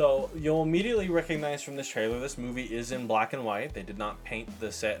 So, you'll immediately recognize from this trailer, this movie is in black and white. They did not paint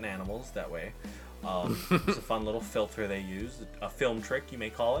the set and animals that way. It's a fun little filter they used. A film trick, you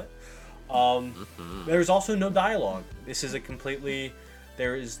may call it. There's also no dialogue. This is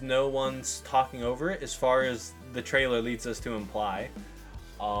there is no one's talking over it, as far as the trailer leads us to imply.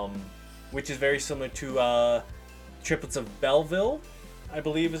 Which is very similar to Triplets of Belleville, I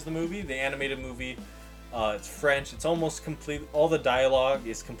believe is the movie, the animated movie. It's French. It's almost complete. All the dialogue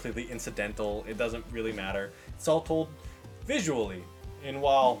is completely incidental. It doesn't really matter. It's all told visually. And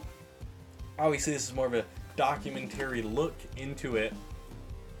while obviously this is more of a documentary look into it,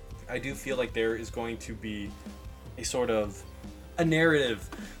 I do feel like there is going to be a sort of a narrative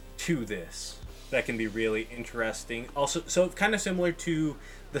to this that can be really interesting. Also, so it's kind of similar to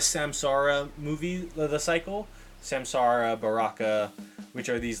the Samsara movie, the cycle. Samsara, Baraka, which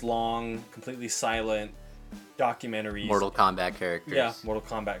are these long, completely silent documentaries. Mortal Kombat characters. Yeah, Mortal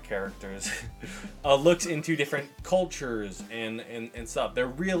Kombat characters. Looks into different cultures and stuff. They're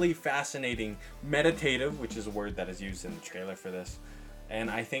really fascinating. Meditative, which is a word that is used in the trailer for this.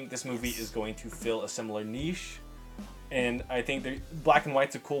 And I think this movie is going to fill a similar niche. And I think black and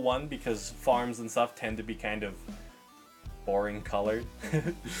white's a cool one because farms and stuff tend to be kind of boring colored.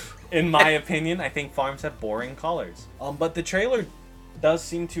 In my opinion, I think farms have boring colors. But the trailer does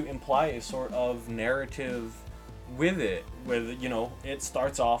seem to imply a sort of narrative with it, with, you know, it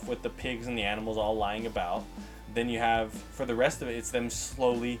starts off with the pigs and the animals all lying about. Then you have, for the rest of it, it's them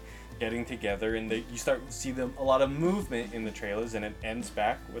slowly getting together, and you start to see a lot of movement in the trailers, and it ends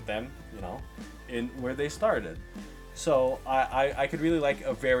back with them, you know, in where they started. So I could really like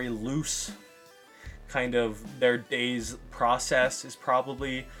a very loose kind of their day's process is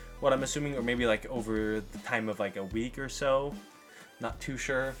probably what I'm assuming, or maybe like over the time of like a week or so. Not too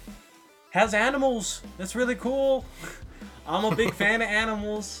sure. Has animals. That's really cool. I'm a big fan of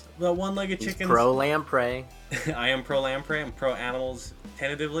animals. The one-legged chickens. Pro lamprey. I am pro lamprey. I'm pro animals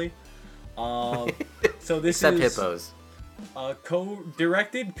tentatively. So this Except is hippos.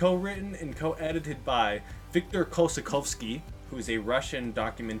 Co-directed, co-written, and co-edited by Viktor Kosakovsky, who is a Russian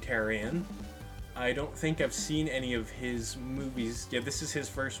documentarian. I don't think I've seen any of his movies. Yeah, this is his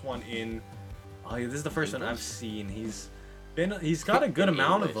first one in. Oh yeah, this is the first one I've seen. He's got a good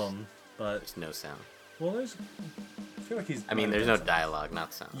amount of them, but There's no sound. well, I feel like he's. I mean, there's no dialogue,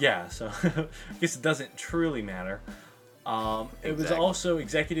 not sound. Yeah, so I guess it doesn't truly matter. It was Exactly. also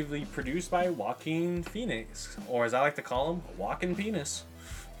executively produced by Joaquin Phoenix, or as I like to call him, Walking Penis.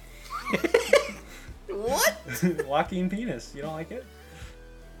 What? Joaquin Penis. You don't like it?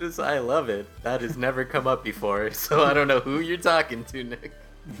 I love it. That has never come up before, so I don't know who you're talking to, Nick.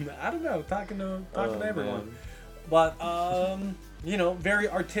 I don't know. Talking to everyone. Man. But very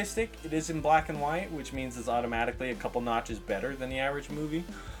artistic. It is in black and white, which means it's automatically a couple notches better than the average movie.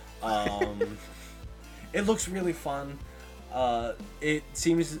 It looks really fun. It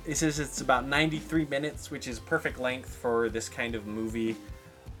says it's about 93 minutes, which is perfect length for this kind of movie.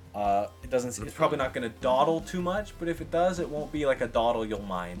 It's probably not going to dawdle too much, but if it does, it won't be like a dawdle you'll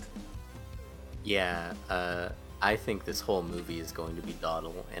mind. Yeah, I think this whole movie is going to be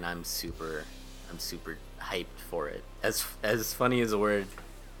dawdle, and I'm super hyped for it. As funny as a word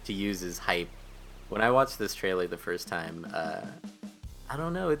to use is hype. When I watched this trailer the first time, I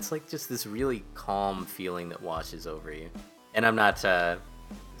don't know, it's like just this really calm feeling that washes over you. And I'm not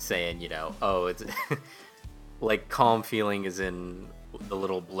saying, it's like calm feeling is in the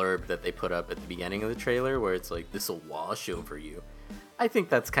little blurb that they put up at the beginning of the trailer where it's like, this'll wash over you. I think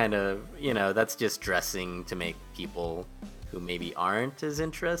that's kind of, that's just dressing to make people who maybe aren't as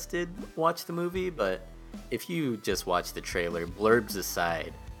interested watch the movie. But if you just watch the trailer, blurbs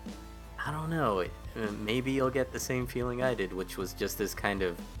aside, I don't know, maybe you'll get the same feeling I did, which was just this kind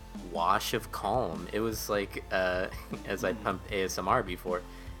of wash of calm. It was like, as I pumped ASMR before,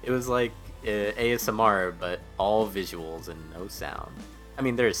 it was like ASMR, but all visuals and no sound. I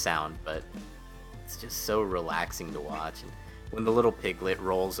mean, there's sound, but it's just so relaxing to watch. And when the little piglet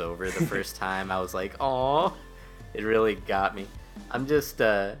rolls over the first time, I was like, "Aw!" It really got me. I'm just,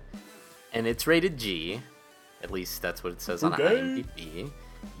 and it's rated G. At least that's what it says on IMDb.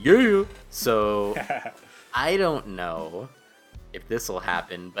 Yeah. So I don't know if this will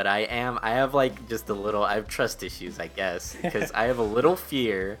happen, but I have like just a little. I have trust issues, I guess, because I have a little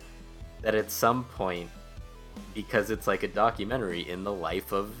fear that at some point, because it's like a documentary in the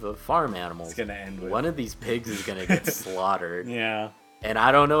life of farm animals, It's gonna end with one of these pigs is gonna get slaughtered. Yeah. And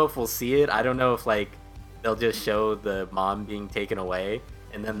I don't know if we'll see it. I don't know if like they'll just show the mom being taken away,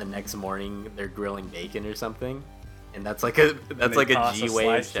 and then the next morning they're grilling bacon or something, and that's like a G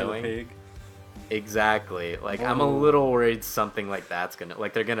way of showing. Exactly. Like I'm a little worried something like that's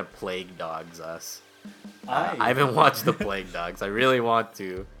they're gonna plague dogs us. I haven't watched the Plague Dogs. I really want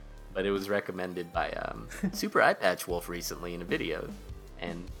to, but it was recommended by Super Eye Patch Wolf recently in a video,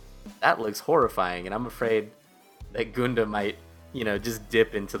 and that looks horrifying. And I'm afraid that Gunda might, just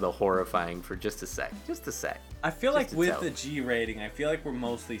dip into the horrifying for just a sec. I feel like Just with itself. the G rating, I feel like we're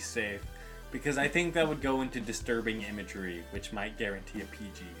mostly safe, because I think that would go into disturbing imagery, which might guarantee a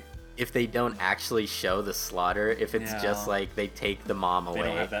PG. If they don't actually show the slaughter, if it's Yeah. just like they take the mom They don't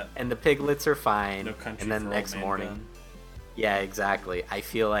away have that- and the piglets are fine, No Country and then for Old next Men morning, gun. yeah, exactly. I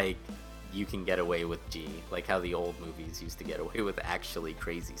feel like you can get away with G, like how the old movies used to get away with actually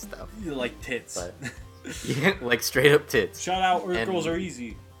crazy stuff. You like tits. But yeah, like straight up tits. Shout out, Earth And- Girls Are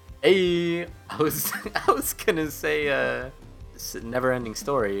Easy. Hey, I was gonna say Never Ending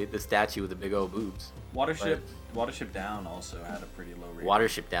Story, the statue with the big old boobs. Watership Down also had a pretty low rating.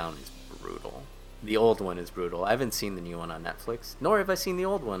 Watership Down is brutal. The old one is brutal. I haven't seen the new one on Netflix, nor have I seen the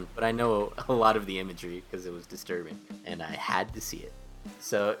old one, but I know a lot of the imagery because it was disturbing, and I had to see it.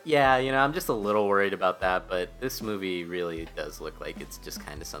 So, yeah, I'm just a little worried about that, but this movie really does look like it's just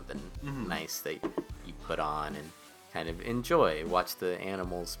kind of something nice that you put on and kind of enjoy. Watch the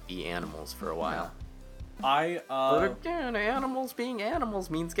animals be animals for a while. But again, animals being animals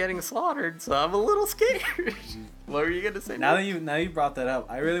means getting slaughtered, so I'm a little scared. What were you gonna say? Now Nick? that you brought that up,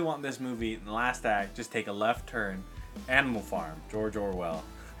 I really want this movie in the last act just take a left turn, Animal Farm, George Orwell,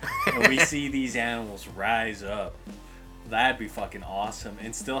 and we see these animals rise up. That'd be fucking awesome,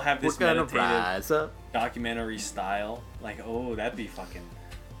 and still have this We're gonna meditative rise up. documentary style. Like, that'd be fucking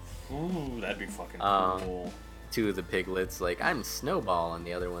Um, cool. Two of the piglets like, I'm Snowball, and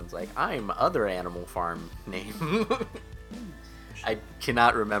the other one's like, I'm other Animal Farm name. I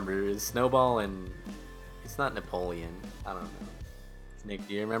cannot remember. It's Snowball and it's not Napoleon. I don't know. Nick,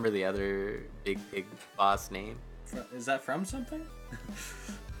 do you remember the other big pig boss name? Is that from something?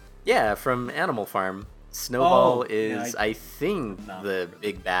 Yeah, from Animal Farm. Snowball yeah, is, I think, not the really.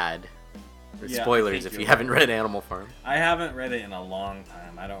 big bad. Yeah, I Spoilers think if you're you haven't right. read Animal Farm. I haven't read it in a long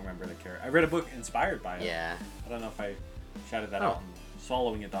time. I don't remember the character. I read a book inspired by it. Yeah. I don't know if I shouted that Oh. out in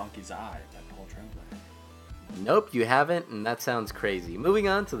Swallowing a Donkey's Eye by Paul Tremblay. Nope, you haven't, and that sounds crazy. Moving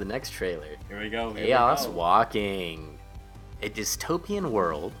on to the next trailer. Here we go. Here Chaos we go. Walking. A dystopian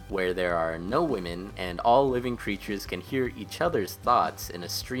world where there are no women and all living creatures can hear each other's thoughts in a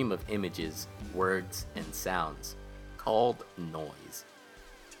stream of images, words, and sounds, called noise.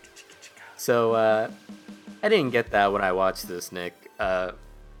 So, I didn't get that when I watched this, Nick. I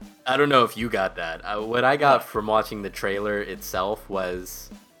don't know if you got that. What I got from watching the trailer itself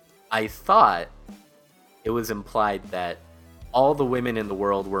was I thought it was implied that all the women in the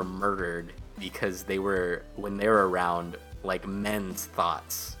world were murdered because when they were around, like, men's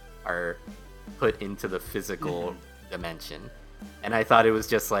thoughts are put into the physical dimension. And I thought it was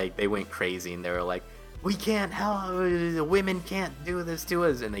just like they went crazy and they were like, we can't help, the women can't do this to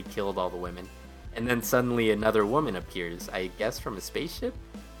us, and they killed all the women. And then suddenly another woman appears, I guess from a spaceship?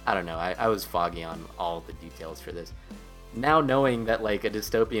 I don't know, I was foggy on all the details for this. Now knowing that, like, a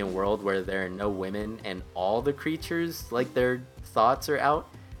dystopian world where there are no women and all the creatures, like, their thoughts are out,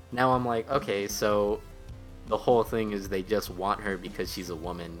 now I'm like, okay, so the whole thing is they just want her because she's a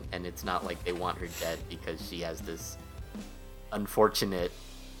woman, and it's not like they want her dead because she has this unfortunate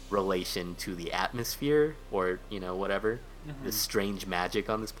relation to the atmosphere or, you know, whatever, this strange magic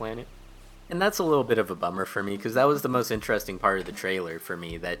on this planet. And that's a little bit of a bummer for me because that was the most interesting part of the trailer for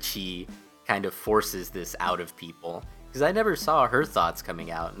me, that she kind of forces this out of people, because I never saw her thoughts coming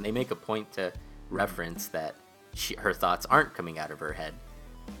out, and they make a point to reference that her thoughts aren't coming out of her head.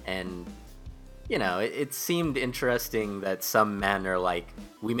 And you know, it seemed interesting that some men are like,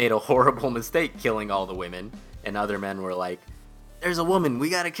 we made a horrible mistake killing all the women, and other men were like, there's a woman, we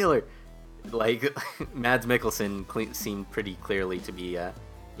gotta kill her. Like, Mads Mikkelsen seemed pretty clearly to be,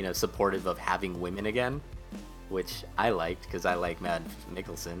 you know, supportive of having women again, which I liked, because I like Mads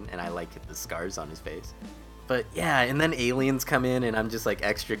Mikkelsen, and I like the scars on his face. But yeah, and then aliens come in, and I'm just, like,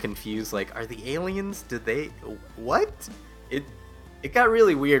 extra confused, like, are the aliens, what? It got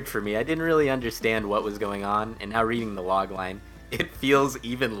really weird for me. I didn't really understand what was going on, and now reading the logline, it feels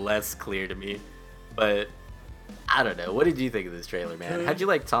even less clear to me. But I don't know. What did you think of this trailer, man? How'd you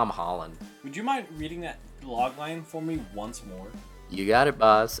like Tom Holland? Would you mind reading that logline for me once more? You got it,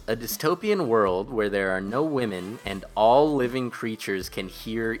 boss. A dystopian world where there are no women and all living creatures can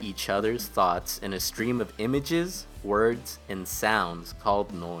hear each other's thoughts in a stream of images, words, and sounds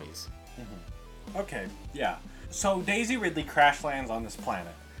called noise. Okay, yeah. So Daisy Ridley crash lands on this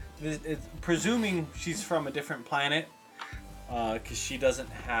planet. It's presuming she's from a different planet, because she doesn't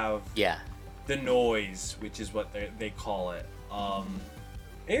have Yeah. the noise, which is what they call it.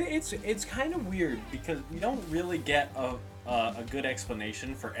 It's kind of weird because we don't really get a good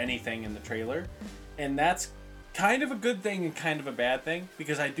explanation for anything in the trailer, and that's kind of a good thing and kind of a bad thing,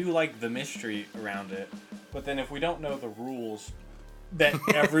 because I do like the mystery around it. But then if we don't know the rules, that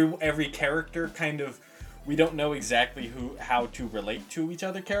every character kind of, we don't know exactly how to relate to each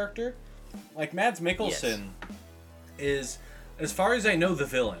other character. Like Mads Mikkelsen is, as far as I know, the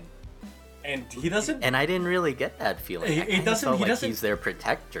villain, and he doesn't. And I didn't really get that feeling. He doesn't. He doesn't. He's their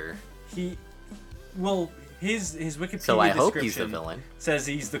protector. His Wikipedia So I hope he's the description villain. says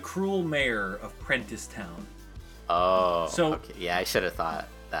he's the cruel mayor of Prentice Town. Oh. So- okay. Yeah, I should have thought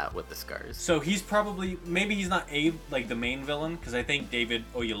that with the scars. So he's probably, maybe he's not like the main villain, because I think David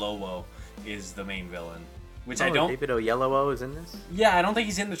Oyelowo is the main villain, which I don't. David Oyelowo is in this. Yeah, I don't think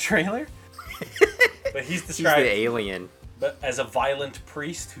he's in the trailer. But he's He's described the alien. but as a violent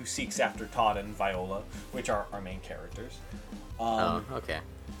priest who seeks after Todd and Viola, which are our main characters. Oh, okay.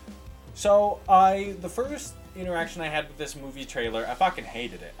 So the first interaction I had with this movie trailer, I fucking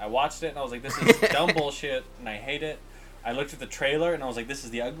hated it. I watched it and I was like, this is dumb bullshit, and I hate it. I looked at the trailer and I was like, this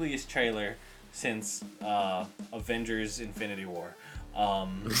is the ugliest trailer since Avengers Infinity War.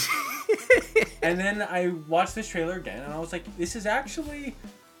 And then I watched this trailer again and I was like, this is actually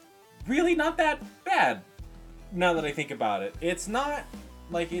really not that bad, now that I think about it. It's not,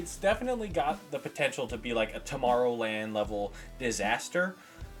 like, it's definitely got the potential to be like a Tomorrowland level disaster,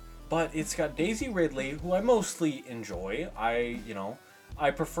 but it's got Daisy Ridley, who I mostly enjoy. I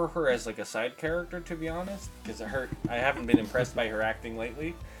prefer her as like a side character, to be honest, because I haven't been impressed by her acting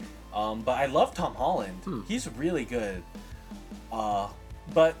lately. But I love Tom Holland. He's really good.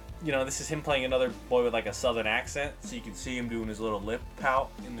 But this is him playing another boy with like a southern accent, so you can see him doing his little lip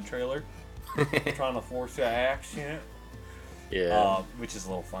pout in the trailer, trying to force that accent. Yeah. Which is a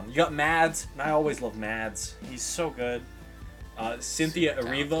little fun. You got Mads, and I always love Mads. He's so good. Cynthia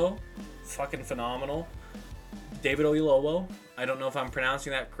Erivo, fucking phenomenal. David Oyelowo, I don't know if I'm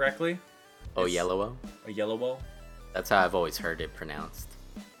pronouncing that correctly. Oyelowo? Oyelowo. That's how I've always heard it pronounced.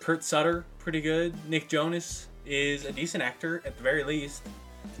 Kurt Sutter, pretty good. Nick Jonas is a decent actor, at the very least.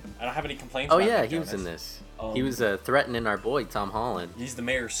 I don't have any complaints about yeah, Nick he Jonas. was in this. He was threatening our boy, Tom Holland. He's the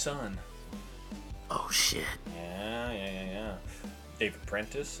mayor's son. Oh, shit. Yeah. David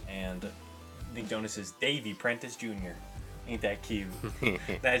Prentice, and Nick Jonas is Davy Prentice Jr. Ain't that cute?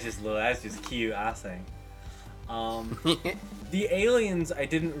 That's just cute, I think. The aliens I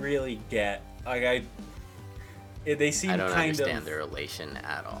didn't really get. They seem I don't kind understand of their relation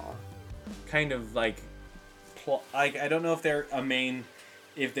at all. kind of like I don't know if they're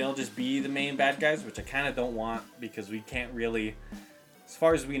if they'll just be the main bad guys, which I kind of don't want, because we can't really, as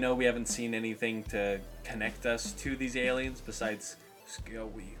far as we know, we haven't seen anything to connect us to these aliens besides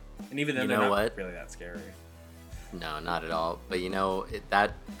Scowie. And even then, they're not really that scary. No, not at all. But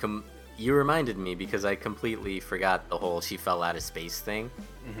you reminded me, because I completely forgot the whole she fell out of space thing.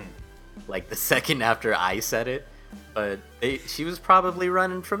 Mm-hmm. Like the second after I said it, but she was probably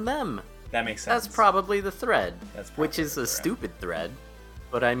running from them. That makes sense. That's probably the thread, which is a thread. Stupid thread.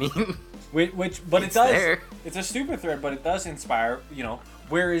 But I mean, but it does. There. It's a stupid thread, but it does inspire.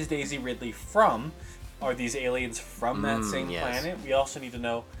 Where is Daisy Ridley from? Are these aliens from that same planet? We also need to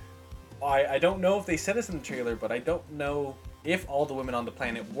know. I don't know if they said this in the trailer, but I don't know if all the women on the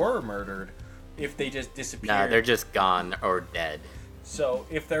planet were murdered, if they just disappeared. Nah, they're just gone or dead. So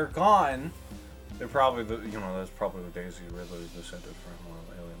if they're gone, they're probably that's probably the Daisy Ridley descended from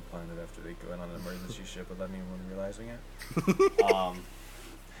an alien planet after they went on an emergency ship without anyone realizing it.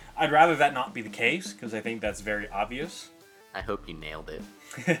 I'd rather that not be the case, because I think that's very obvious. I hope you nailed it.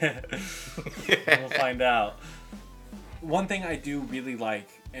 We'll find out. One thing I do really like,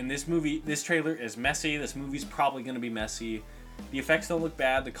 and this trailer is messy. This movie's probably going to be messy. The effects don't look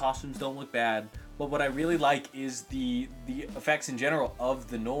bad. The costumes don't look bad. But what I really like is the effects in general of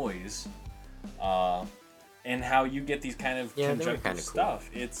the noise, and how you get these kind of conjunctive stuff.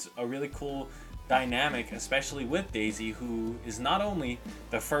 Cool. It's a really cool dynamic, especially with Daisy, who is not only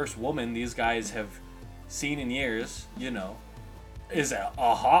the first woman these guys have seen in years, is a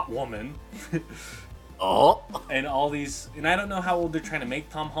hot woman. Oh. And and I don't know how old they're trying to make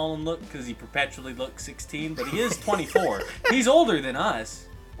Tom Holland look, because he perpetually looks 16, but he is 24. He's older than us,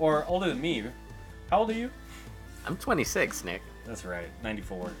 or older than me. How old are you? I'm 26, Nick. That's right,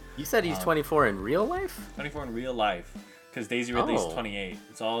 94. You said he's 24 in real life? 24 in real life, because Daisy Ridley's 28.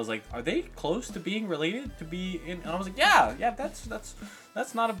 So I was like, are they close to being related to be in? And I was like, yeah, that's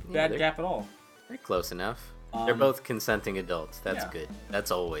not a bad gap at all. They're close enough. They're both consenting adults. That's good.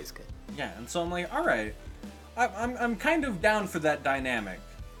 That's always good. Yeah, and so I'm like, all right, I'm kind of down for that dynamic,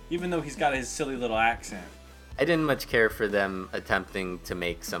 even though he's got his silly little accent. I didn't much care for them attempting to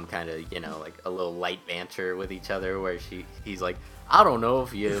make some kind of, like a little light banter with each other, where he's like, I don't know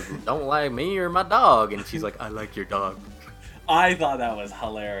if you don't like me or my dog, and she's like, I like your dog. I thought that was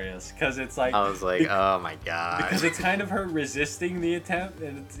hilarious, because it's like... I was like, oh my god. Because it's kind of her resisting the attempt,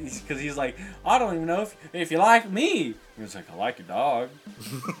 and because he's like, I don't even know if you like me. And he's like, I like your dog.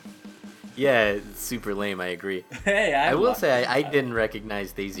 Yeah, it's super lame, I agree. Hey, I will say, I didn't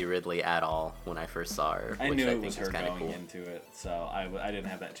recognize Daisy Ridley at all when I first saw her. I knew it was her going cool. into it, so I didn't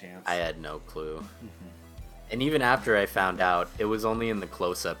have that chance. I had no clue. Mm-hmm. And even after I found out, it was only in the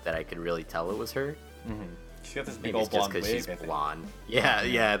close-up that I could really tell it was her. Mm-hmm. She's got this big Maybe old blonde wig. Just because she's blonde.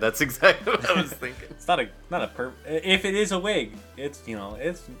 Yeah, that's exactly what I was thinking. It's not a if it is a wig, it's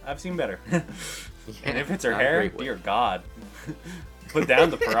I've seen better. And if it's her hair, dear God, put down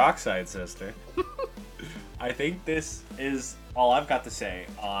the peroxide, sister. I think this is all I've got to say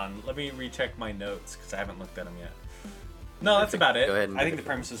on. Let me recheck my notes, because I haven't looked at them yet. No, that's about it. Go ahead. I think the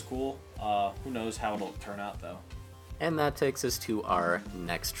premise is cool. Who knows how it'll turn out, though. And that takes us to our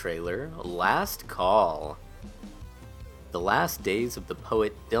next trailer, Last Call. The last days of the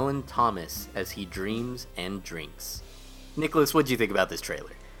poet Dylan Thomas as he dreams and drinks. Nicholas, what do you think about this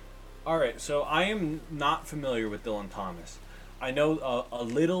trailer? Alright, so I am not familiar with Dylan Thomas. I know a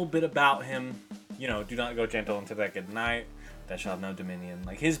little bit about him. Do not go gentle into that good night. That shall have no dominion.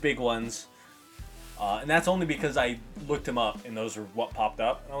 Like his big ones. And that's only because I looked him up, and those are what popped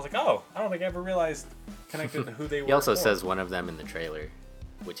up. And I was like, oh, I don't think I ever realized connected to who they were. He also says one of them in the trailer,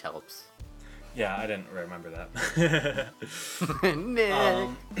 which helps. Yeah, I didn't remember that.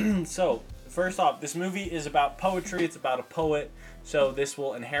 Nick. So, first off, this movie is about poetry. It's about a poet, so this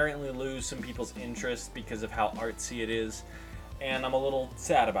will inherently lose some people's interest because of how artsy it is. And I'm a little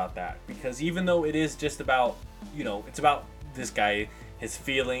sad about that because even though it is just about, it's about this guy, his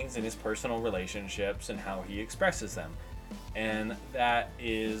feelings and his personal relationships and how he expresses them. And that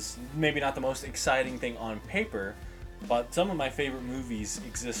is maybe not the most exciting thing on paper, but some of my favorite movies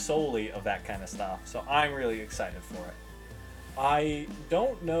exist solely of that kind of stuff. So I'm really excited for it. I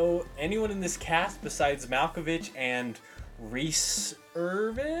don't know anyone in this cast besides Malkovich and Reese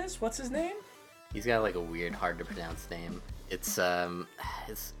Irvis. What's his name? He's got like a weird, hard to pronounce name. It's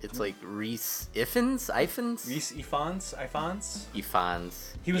like Reese Ifans? Reese Ifans? Ifans.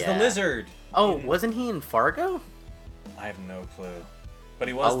 He was the lizard. Oh, wasn't he in Fargo? I have no clue. But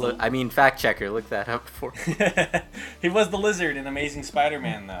he was fact checker, look that up for He was the lizard in Amazing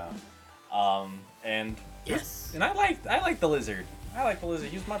Spider-Man though. And yes. And I like the lizard. I like the lizard.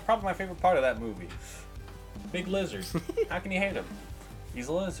 He's probably my favorite part of that movie. Big lizard. How can you hate him? He's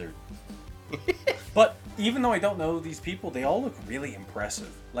a lizard. But even though I don't know these people, they all look really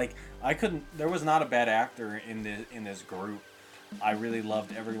impressive. Like there was not a bad actor in this group. I really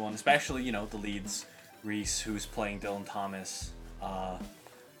loved everyone, especially, the leads, Reese, who's playing Dylan Thomas.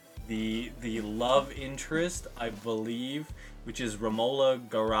 The love interest, I believe, which is Romola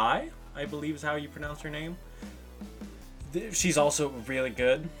Garai, I believe is how you pronounce her name. She's also really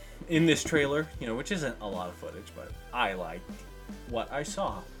good in this trailer, which isn't a lot of footage, but I liked what I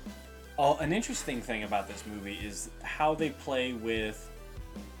saw. An interesting thing about this movie is how they play with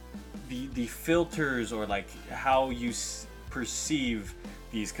the filters, or like how you perceive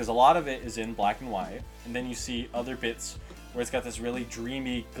these, because a lot of it is in black and white, and then you see other bits where it's got this really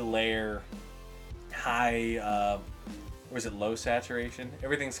dreamy glare, high, or is it low saturation?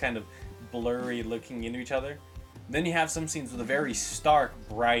 Everything's kind of blurry looking into each other. And then you have some scenes with a very stark,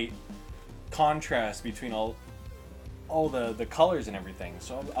 bright contrast between all the colors and everything.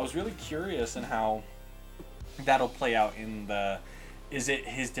 So I was really curious in how that'll play out is it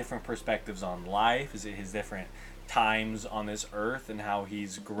his different perspectives on life? Is it his different times on this earth and how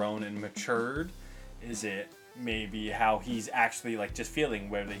he's grown and matured? Is it maybe how he's actually like just feeling,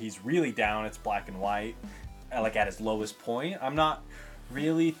 whether he's really down, it's black and white, like at his lowest point? I'm not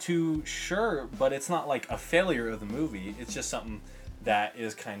really too sure, but it's not like a failure of the movie. It's just something that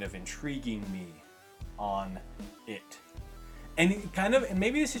is kind of intriguing me on it. And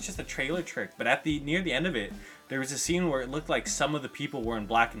maybe this is just a trailer trick, but near the end of it, there was a scene where it looked like some of the people were in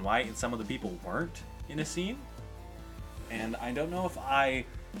black and white and some of the people weren't in a scene. And I don't know if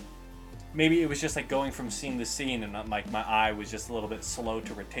maybe it was just like going from scene to scene, and like my eye was just a little bit slow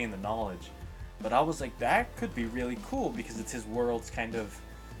to retain the knowledge. But I was like, that could be really cool because it's his world's kind of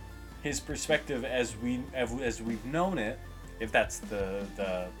his perspective as we've known it. If that's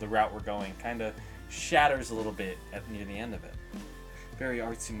the route we're going, kind of shatters a little bit near the end of it. Very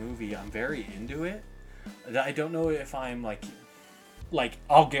artsy movie. I'm very into it. I don't know if I'm like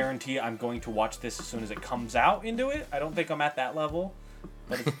I'll guarantee I'm going to watch this as soon as it comes out into it. I don't think I'm at that level,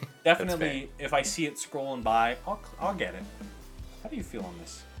 but it's definitely if I see it scrolling by, I'll get it. How do you feel on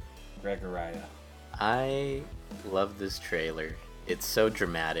this, Gregoria? I love this trailer. It's so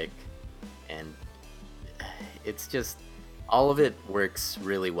dramatic, and it's just all of it works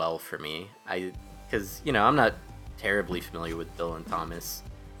really well for me. Because I'm not terribly familiar with Dylan Thomas.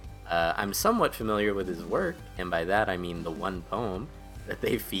 I'm somewhat familiar with his work, and by that I mean the one poem that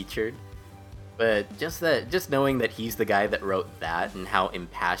they featured. But just knowing that he's the guy that wrote that and how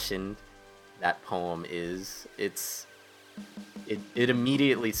impassioned that poem is, it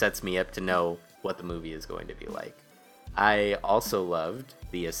immediately sets me up to know what the movie is going to be like. I also loved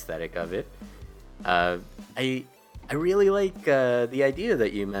the aesthetic of it. I really like the idea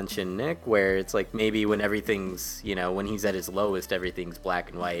that you mentioned, Nick, where it's like maybe when everything's, when he's at his lowest, everything's black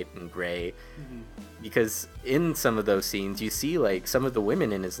and white and gray. Mm-hmm. Because in some of those scenes, you see like some of the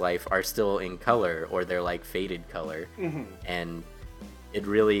women in his life are still in color, or they're like faded color. Mm-hmm. And it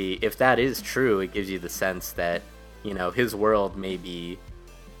really, if that is true, it gives you the sense that, his world may be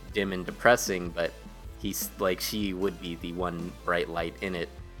dim and depressing, but he's like, she would be the one bright light in it.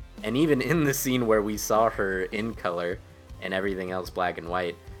 And even in the scene where we saw her in color and everything else black and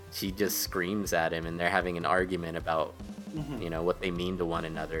white, she just screams at him, and they're having an argument about, mm-hmm. What they mean to one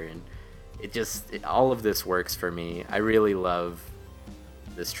another. And all of this works for me. I really love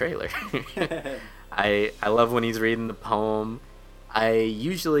this trailer. I love when he's reading the poem. I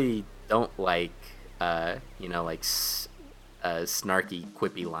usually don't like, snarky,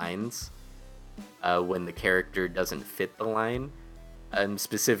 quippy lines when the character doesn't fit the line. I'm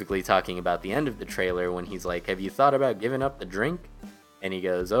specifically talking about the end of the trailer when he's like, "Have you thought about giving up the drink?" And he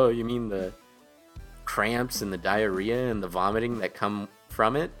goes, "Oh, you mean the cramps and the diarrhea and the vomiting that come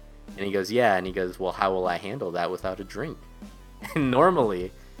from it? And he goes, yeah. And he goes, well, how will I handle that without a drink? And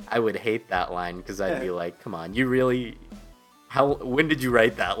normally, I would hate that line because I'd be like, come on, you really... When did you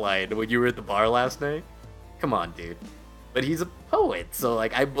write that line? When you were at the bar last night? Come on, dude. But he's a poet, so,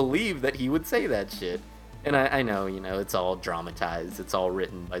 like, I believe that he would say that shit. And I know, you know, it's all dramatized. It's all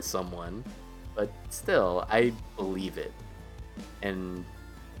written by someone. But still, I believe it. And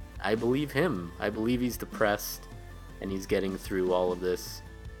I believe him. I believe he's depressed and he's getting through all of this.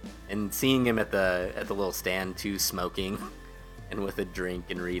 And seeing him at the little stand too, smoking and with a drink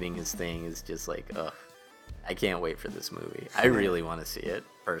and reading his thing is just like, ugh. I can't wait for this movie. I really want to see it,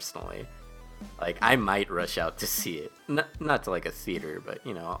 personally. Like, I might rush out to see it. Not to like a theater, but,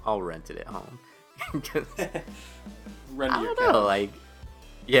 you know, I'll rent it at home. I don't know, like,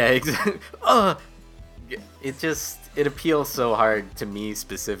 yeah, exactly. It appeals so hard to me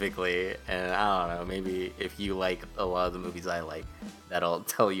specifically, and I don't know, maybe if you like a lot of the movies I like, that'll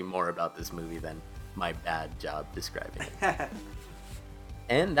tell you more about this movie than my bad job describing it.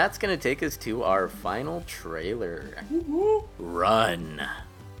 And that's gonna take us to our final trailer. Run,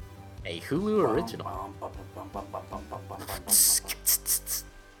 a Hulu original.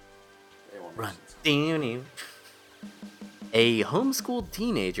 Run. A homeschooled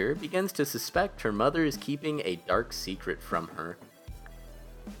teenager begins to suspect her mother is keeping a dark secret from her.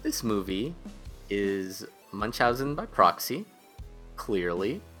 This movie is Munchausen by proxy.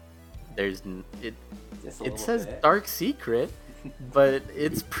 Clearly, it says dark secret, but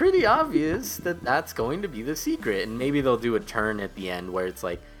it's pretty obvious that that's going to be the secret. And maybe they'll do a turn at the end where it's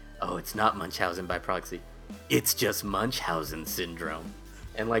like, oh, it's not Munchausen by proxy, it's just Munchausen syndrome.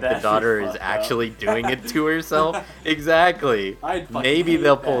 And like the daughter is actually doing it to herself. Exactly. Maybe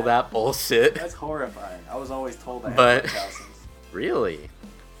they'll pull that bullshit. That's horrifying. I was always told I But- had Munchausen's. Really?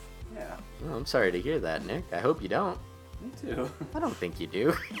 Yeah, Well, I'm sorry to hear that, Nick. I hope you don't. me too. I don't think you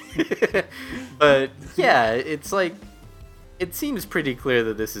do. But yeah, it's like, it seems pretty clear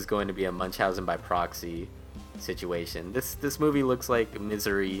that this is going to be a Munchausen by proxy situation. This movie looks like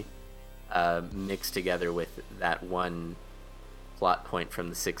Misery mixed together with that one plot point from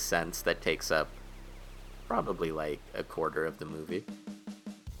The Sixth Sense that takes up probably like a quarter of the movie.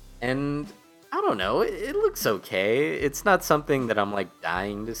 And I don't know, it looks okay. It's not something that I'm like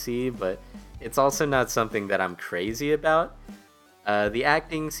dying to see, but it's also not something that I'm crazy about. The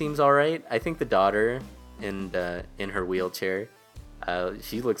acting seems alright. I think the daughter in her wheelchair,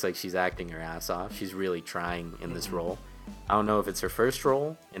 she looks like she's acting her ass off. She's really trying in this role. I don't know if it's her first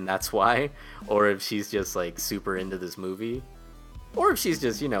role and that's why, or if she's just like super into this movie, or if she's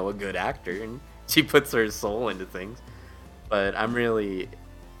just, you know, a good actor and she puts her soul into things. But I'm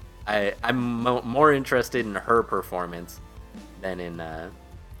more interested in her performance than in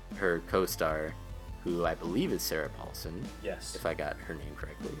her co-star, who I believe is Sarah Paulson. Yes. If I got her name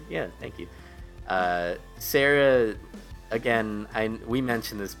correctly. Yeah, thank you. Sarah, again, we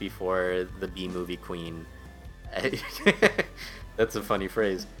mentioned this before, the B-movie queen. That's a funny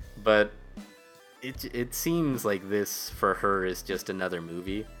phrase, but it seems like this for her is just another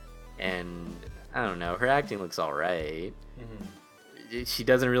movie, and I don't know, her acting looks alright. She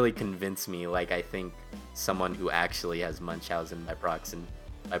doesn't really convince me like I think someone who actually has Munchausen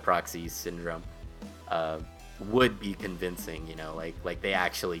by proxy syndrome would be convincing, you know, like they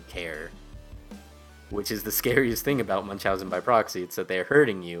actually care. Which is the scariest thing about Munchausen by proxy. It's that they're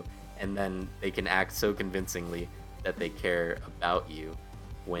hurting you, and then they can act so convincingly that they care about you,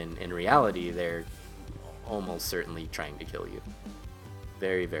 when in reality they're almost certainly trying to kill you.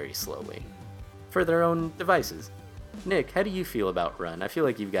 Very, very slowly. For their own devices. Nick, how do you feel about Run? I feel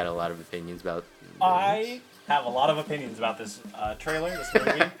like you've got a lot of opinions about I have a lot of opinions about this trailer, this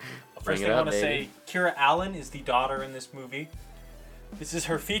movie. First thing I want to say, Kira Allen is the daughter in this movie. This is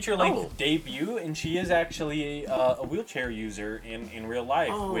her feature-length debut, and she is actually a wheelchair user in real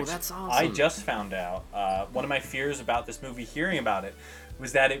life, which that's awesome. I just found out. One of my fears about this movie, hearing about it,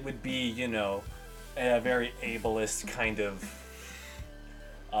 was that it would be, you know, a very ableist kind of,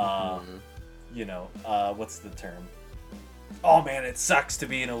 you know, what's the term? Oh man, it sucks to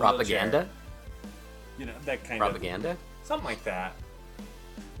be in a propaganda? wheelchair. You know, that kind Propaganda? of something like that,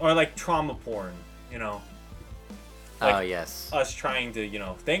 or like trauma porn. You know. Like oh yes. Us trying to, you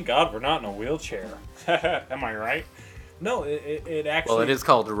know, thank God we're not in a wheelchair. Am I right? No, it actually. Well, it is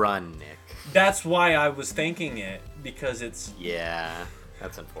called Run, Nick. That's why I was thinking it, because it's. Yeah,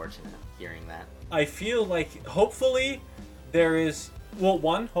 that's unfortunate hearing that. I feel like hopefully there is. Well,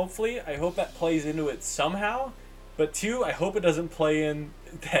 one, hopefully, I hope that plays into it somehow. But two, I hope it doesn't play in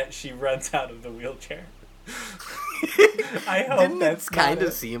that she runs out of the wheelchair. I hope Didn't that's it kind not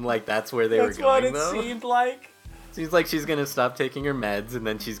of seem like that's where they That's were going, what it though? seemed like. Seems like she's gonna stop taking her meds, and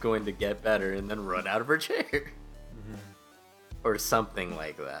then she's going to get better, and then run out of her chair. Mm-hmm. Or something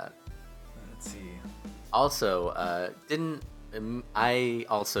like that. Let's see. Also, I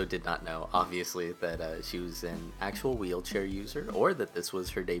also did not know, obviously, that she was an actual wheelchair user, or that this was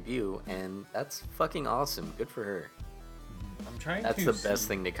her debut, and that's fucking awesome. Good for her. I'm trying That's to the best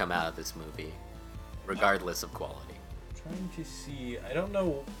thing to come out of this movie, regardless of quality. Trying to see. I don't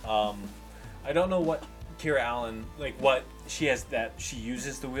know what Kira Allen, like what she has that she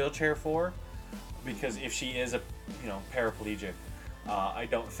uses the wheelchair for, because if she is a paraplegic, I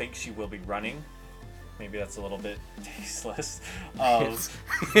don't think she will be running. Maybe that's a little bit tasteless. A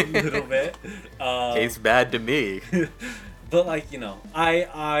little bit. Tastes bad to me. But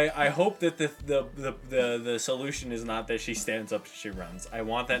I hope that the solution is not that she stands up and she runs. I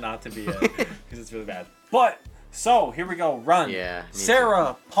want that not to be it because it's really bad. But so here we go. Run. Yeah.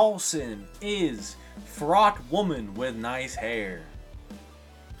 Sarah Paulson is fraught woman with nice hair.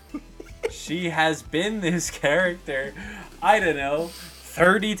 She has been this character, I don't know,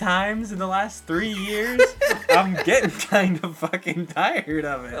 30 times in the last 3 years. I'm getting kind of fucking tired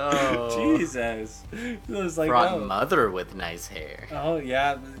of it. Oh. Jesus. It was like, Brought mother with nice hair. Oh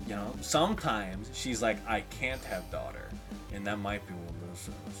yeah, sometimes she's like, I can't have daughter, and that might be one of those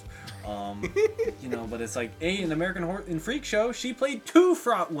shows. But it's like, in American Horror in Freak Show, she played 2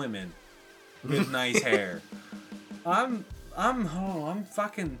 fraught women with nice hair. I'm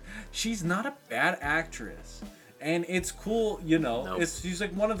fucking. She's not a bad actress, and it's cool. Nope. She's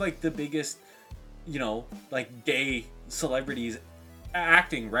like one of like the biggest, like gay celebrities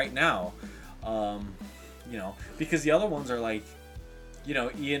acting right now. Because the other ones are like,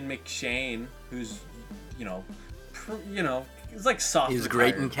 Ian McShane, who's, it's like soft. He's retired.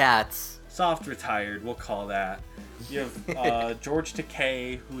 great in Cats. Soft retired, we'll call that. You have George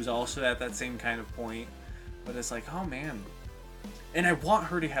Takei, who's also at that same kind of point, but it's like, oh man. And I want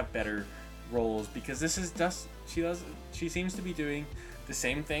her to have better roles, because this is just she seems to be doing the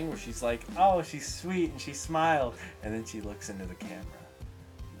same thing where she's like, oh, she's sweet and she smiled, and then she looks into the camera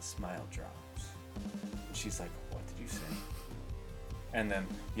and the smile drops. And she's like, what did you say? And then,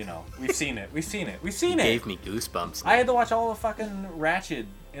 we've seen it. Gave me goosebumps. I had to watch all of fucking Ratched,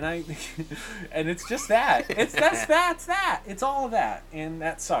 and and it's just that. That's that. It's all of that, and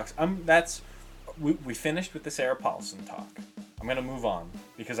that sucks. We finished with the Sarah Paulson talk. I'm gonna move on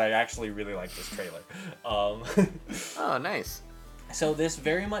because I actually really like this trailer. Oh, nice. So this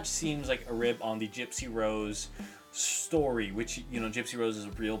very much seems like a rib on the Gypsy Rose story, which Gypsy Rose is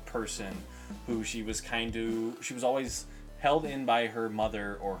a real person who she was always held in by her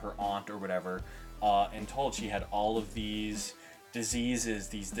mother or her aunt or whatever, and told she had all of these diseases,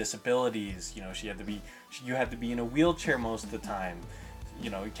 these disabilities. You had to be in a wheelchair most of the time.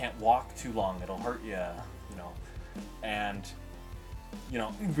 You can't walk too long; it'll hurt you. And it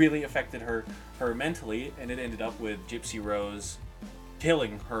really affected her mentally, and it ended up with Gypsy Rose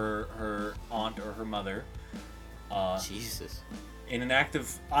killing her aunt or her mother. Jesus. In an act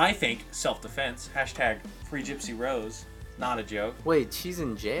of, I think, self-defense. #Free Gypsy Rose. Not a joke. Wait, she's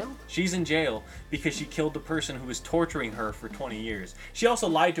in jail? She's in jail because she killed the person who was torturing her for 20 years. She also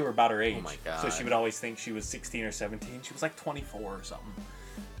lied to her about her age. Oh my God. So she would always think she was 16 or 17. She was like 24 or something.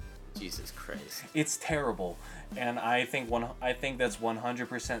 Jesus Christ. It's terrible. And I think that's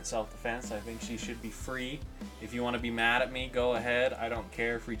 100% self-defense. I think she should be free. If you want to be mad at me, go ahead. I don't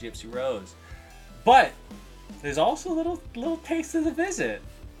care. Free Gypsy Rose. But there's also a little taste of The Visit.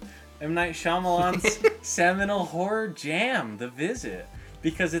 M. Night Shyamalan's seminal horror jam, The Visit.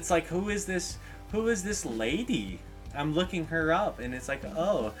 Because it's like, who is this lady? I'm looking her up, and it's like,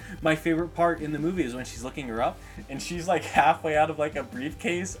 oh. My favorite part in the movie is when she's looking her up, and she's like halfway out of like a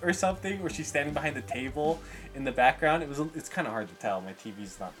briefcase or something, where she's standing behind the table in the background. It's kind of hard to tell. My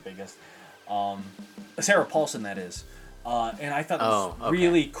TV's not the biggest. Sarah Paulson, that is. And I thought it was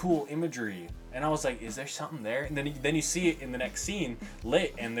really cool imagery. And I was like, is there something there? And then you see it in the next scene,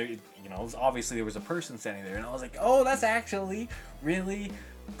 lit, and there, obviously there was a person standing there. And I was like, oh, that's actually really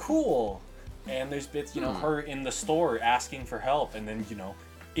cool. And there's bits, her in the store asking for help, and then,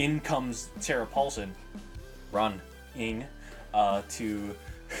 in comes Sarah Paulson, running, to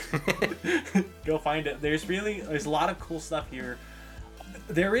go find it. There's a lot of cool stuff here.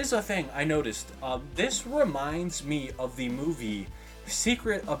 There is a thing I noticed. This reminds me of the movie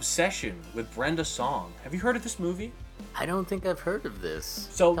Secret Obsession with Brenda Song. Have you heard of this movie? I don't think I've heard of this.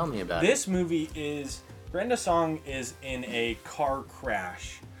 So tell me about it. This movie is, Brenda Song is in a car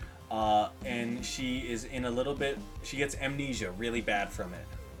crash, and she is she gets amnesia really bad from it.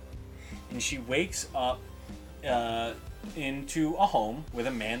 And she wakes up into a home with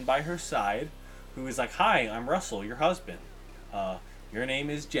a man by her side who is like, "Hi, I'm Russell, your husband. Your name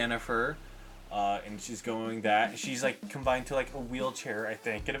is Jennifer." And she's going that. She's like confined to like a wheelchair, I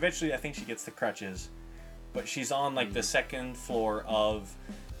think. And eventually I think she gets the crutches. But she's on like the second floor of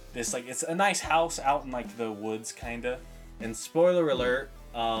this, like, it's a nice house out in like the woods kinda. And spoiler alert,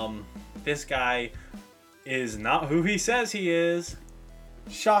 this guy is not who he says he is.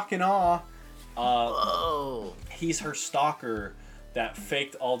 Shock and awe. He's her stalker that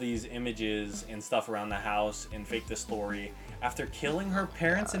faked all these images and stuff around the house and faked the story after killing her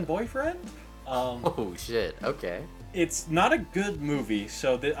parents and boyfriend. Oh shit, okay. It's not a good movie,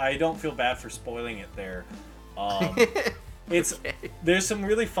 so I don't feel bad for spoiling it there. It's okay. There's some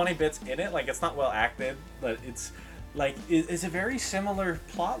really funny bits in it, like it's not well acted, but it's like it's a very similar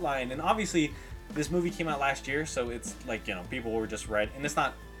plot line. And obviously this movie came out last year, so it's like, you know, people were just writing, and it's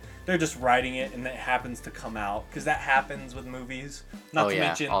not, they're just writing it and it happens to come out, because that happens with movies. Not to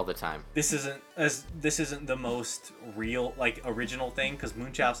mention all the time. This isn't the most real, like, original thing, because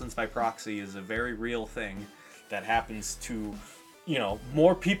Munchausen's by proxy is a very real thing that happens to, you know,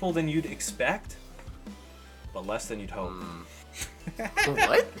 more people than you'd expect, but less than you'd hope.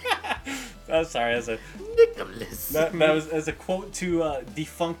 What? Oh, sorry. Nicholas. That was as a quote to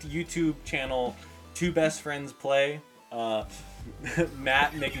defunct YouTube channel Two Best Friends Play.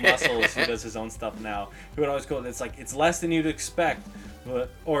 Matt McMuscles, who does his own stuff now, who would always go, it's like, it's less than you'd expect,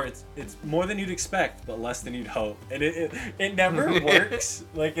 or it's more than you'd expect, but less than you'd hope. And it never works.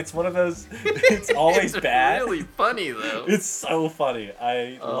 Like, it's one of those, it's always bad. It's really funny, though. It's so funny.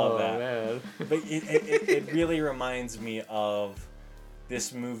 I love that. Man. But it really reminds me of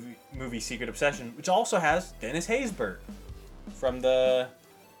this movie Secret Obsession, which also has Dennis Haysbert from the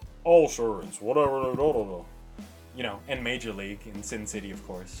All Assurance, whatever, you know, and Major League in Sin City, of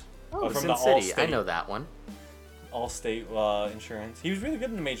course. Oh, from Sin the City. Allstate, I know that one. Allstate Insurance. He was really good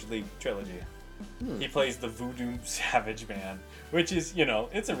in the Major League trilogy. He plays the Voodoo Savage Man, which is, you know,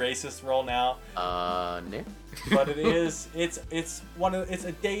 it's a racist role now. No. But it is. It's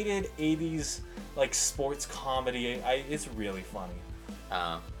a dated '80s like sports comedy. It's really funny.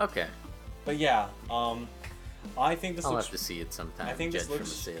 Okay. But yeah, I think this I'll looks. have to see it sometime. I think this judge for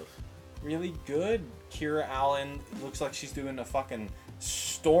looks myself. really good. Kira Allen looks like she's doing a fucking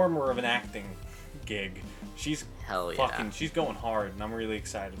stormer of an acting gig. She's Hell yeah. She's going hard, and I'm really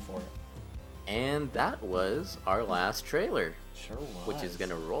excited for it. And that was our last trailer, Sure was. which is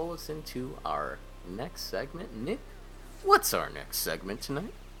gonna roll us into our next segment. Nick, what's our next segment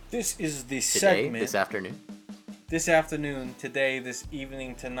tonight? This is the Today, segment. this afternoon. This afternoon, today, this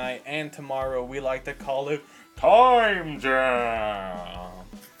evening, tonight, and tomorrow, we like to call it Time Jam.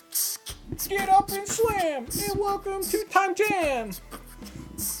 Get up and slam, and welcome to Time Jam.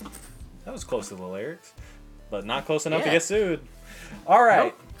 That was close to the lyrics, but not close enough to Yeah. get sued. All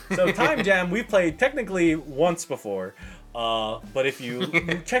right, so Time Jam we played technically once before, but if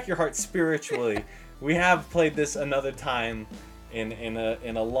you check your heart spiritually, we have played this another time in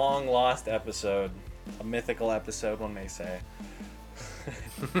a long lost episode, a mythical episode, one may say.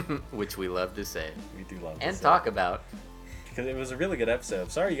 Which we love to say. We do love And this talk about. because it was a really good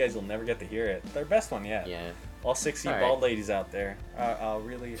episode. Sorry, you guys will never get to hear it. Their best one yet. Yeah. All 60 All right. bald ladies out there. I'm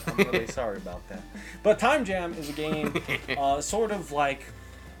really sorry about that. But Time Jam is a game, sort of like,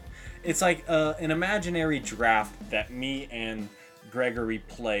 it's like an imaginary draft that me and Gregory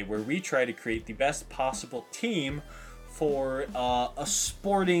play, where we try to create the best possible team for a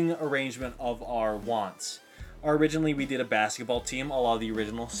sporting arrangement of our wants. Originally, we did a basketball team, a la the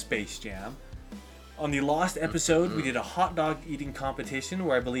original Space Jam. On the Lost episode, we did a hot dog eating competition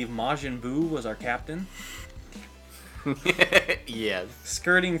where I believe Majin Buu was our captain. Yes.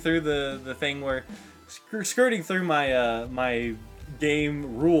 Skirting through the thing where, skirting through my my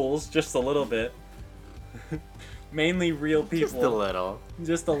game rules just a little bit. Mainly real people. Just a little.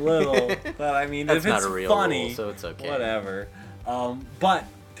 Just a little. But I mean, That's if it's not a real funny, rule, so it's okay. whatever. But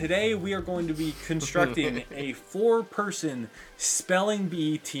today we are going to be constructing a 4-person spelling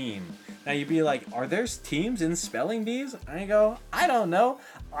bee team. Now you'd be like, are there teams in spelling bees? I go, I don't know.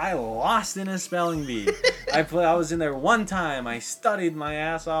 I lost in a spelling bee. I was in there one time. I studied my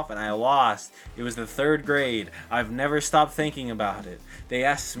ass off and I lost. It was the 3rd grade. I've never stopped thinking about it. They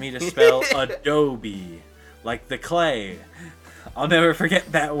asked me to spell Adobe, like the clay. I'll never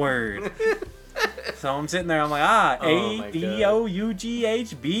forget that word. So I'm sitting there, I'm like, Adoughtbee,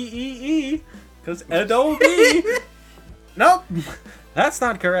 because Adobe. Nope, that's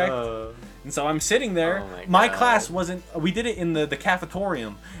not correct. And so I'm sitting there. Oh my God. class wasn't, we did it in the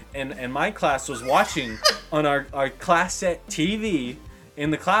cafetorium, and my class was watching on our class set TV,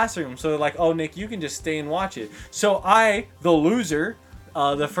 in the classroom. So they're like, oh, Nick, you can just stay and watch it. So I, the loser,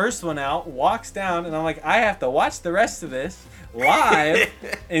 the first one out, walks down, and I'm like, I have to watch the rest of this live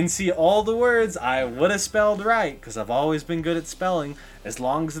and see all the words I would have spelled right, because I've always been good at spelling, as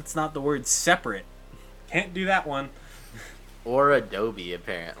long as it's not the word separate. Can't do that one. Or Adobe,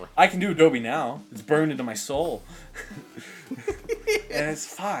 apparently. I can do Adobe now. It's burned into my soul. And it's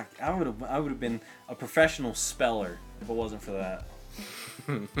fuck. I would have been a professional speller if it wasn't for that.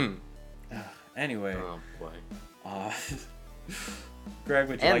 Anyway. Oh boy. Greg,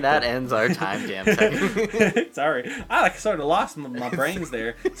 would you and like that to... ends our time jam segment. Sorry, I sort of lost my brains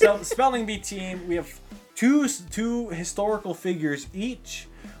there. So, spelling bee team, we have two historical figures each.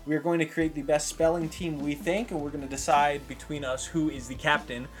 We are going to create the best spelling team we think, and we're going to decide between us who is the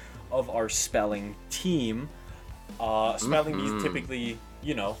captain of our spelling team. Spelling bees typically,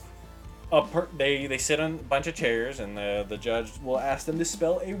 you know, they sit on a bunch of chairs, and the judge will ask them to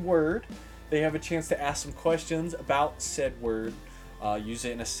spell a word. They have a chance to ask some questions about said word. Use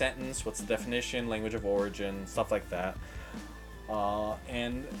it in a sentence. What's the definition, language of origin, stuff like that.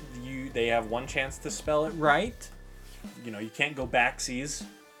 And they have one chance to spell it right. You know, you can't go backsies,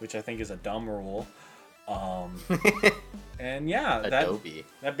 which I think is a dumb rule. And yeah, Adobe.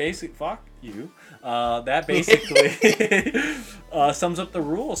 That basic fuck you. That basically sums up the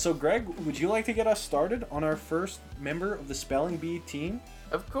rules. So Greg, would you like to get us started on our first member of the spelling bee team?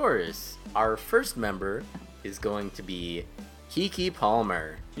 Of course. Our first member is going to be Kiki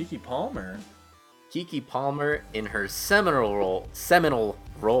Palmer. Kiki Palmer. Kiki Palmer in her seminal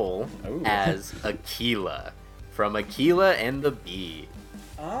role Ooh. as Aquila from Aquila and the Bee.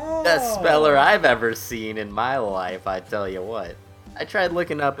 Oh. Best speller I've ever seen in my life, I tell you what. I tried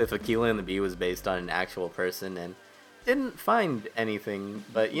looking up if Aquila and the Bee was based on an actual person and didn't find anything,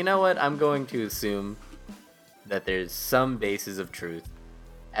 but you know what? I'm going to assume that there's some basis of truth,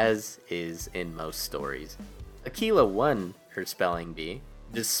 as is in most stories. Aquila won her spelling bee,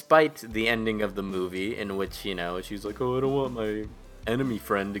 despite the ending of the movie in which, you know, she's like, oh, I don't want my enemy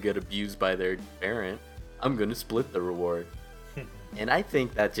friend to get abused by their parent. I'm gonna split the reward. And I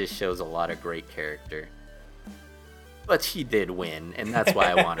think that just shows a lot of great character. But she did win, and that's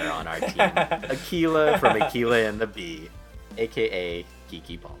why I want her on our team. Aquila from Aquila and the Bee, aka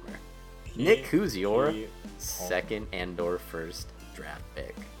Kiki Palmer. Nick, who's your second and/or first draft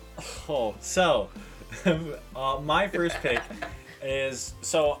pick? Oh, so my first pick is,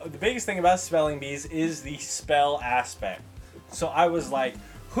 so the biggest thing about spelling bees is the spell aspect. So I was like,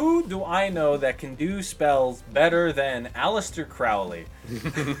 who do I know that can do spells better than Aleister Crowley?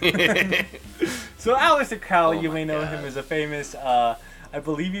 So Aleister Crowley, you may know him as a famous, I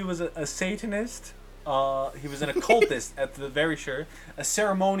believe he was a Satanist. He was an occultist, at the very sure. A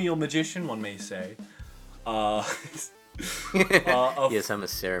ceremonial magician, one may say. Yes, I'm a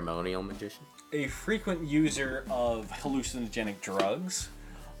ceremonial magician. A frequent user of hallucinogenic drugs.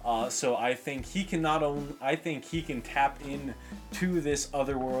 So I think he can tap in to this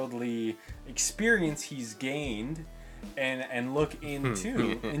otherworldly experience he's gained and look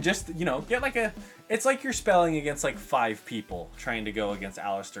into and just, you know, get like it's like you're spelling against like 5 people trying to go against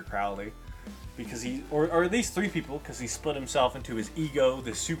Aleister Crowley, because or at least 3 people, because he split himself into his ego,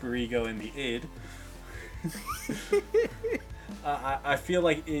 the super ego, and the id. I feel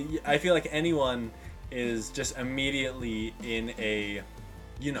like anyone is just immediately in a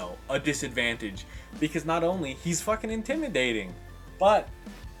disadvantage, because not only he's fucking intimidating, but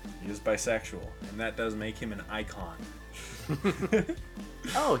he is bisexual, and that does make him an icon.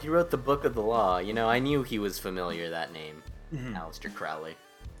 Oh, he wrote the Book of the Law. You know, I knew he was familiar, that name. Aleister Crowley.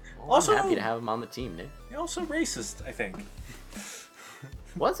 Well, Also, I'm happy to have him on the team, Nick. Also racist, I think.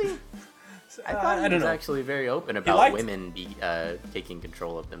 Was he? I thought he was actually very open about women taking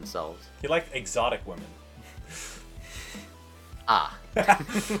control of themselves. He liked exotic women. Ah.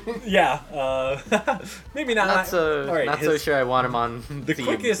 Yeah, maybe not. Not so sure I want him on the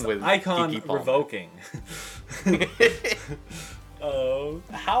quickest with icon revoking.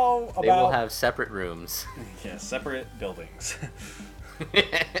 How about... They will have separate rooms. Yeah, separate buildings.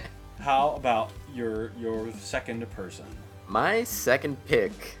 How about your second person? My second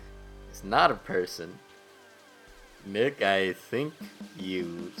pick is not a person. Nick, I think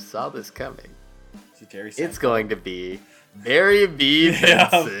you saw this coming. Is it Jerry Seinfeld? It's going to be Barry B.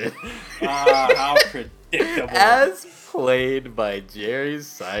 Benson. How predictable. As played by Jerry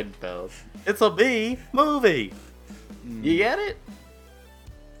Seinfeld. It's a B movie. You get it?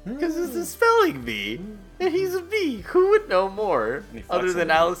 Because it's a spelling bee, and he's a bee. Who would know more other than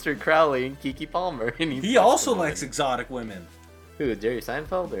Aleister Crowley and Kiki Palmer? And he also likes exotic women. Who, Jerry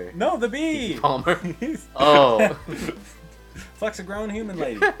Seinfeld or? No, the bee. Kiki Palmer. Oh. Fucks a grown human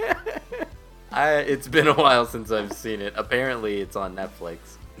lady. It's been a while since I've seen it. Apparently, it's on Netflix.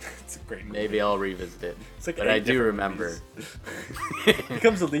 It's a great movie. Maybe I'll revisit it. It's like but I do remember. It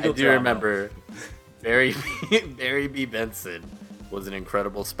becomes a legal I do drama. remember Barry B. Benson was an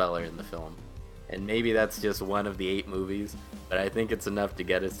incredible speller in the film. And maybe that's just one of the 8 movies, but I think it's enough to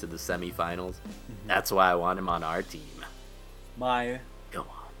get us to the semifinals. That's why I want him on our team. My Go on.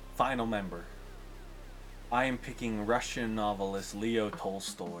 final member. I am picking Russian novelist Leo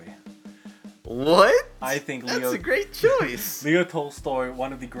Tolstoy. What? I think That's a great choice. Leo Tolstoy,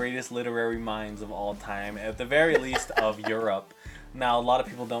 one of the greatest literary minds of all time, at the very least of Europe. Now, a lot of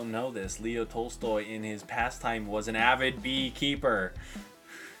people don't know this. Leo Tolstoy, in his pastime, was an avid beekeeper,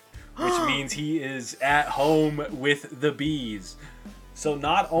 which means he is at home with the bees. So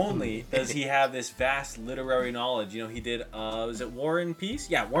not only does he have this vast literary knowledge, he did, was it War and Peace?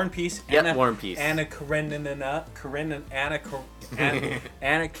 Yeah, War and Peace. Yep, War and Peace. Anna Karenina. Anna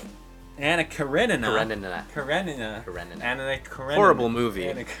Karenina. Horrible movie.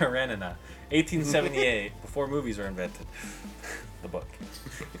 Anna Karenina. 1878, before movies were invented. The book.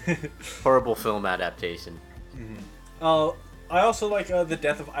 Horrible film adaptation. I also like The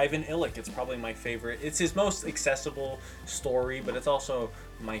Death of Ivan Illich. It's probably my favorite. It's his most accessible story, but it's also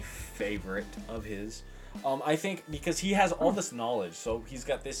my favorite of his. I think because he has all this knowledge, so he's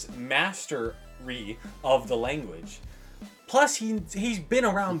got this mastery of the language. Plus, he's been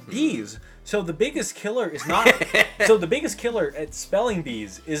around bees, so the biggest killer is not. So the biggest killer at spelling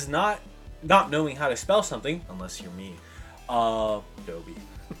bees is not knowing how to spell something, unless you're me, Dobie.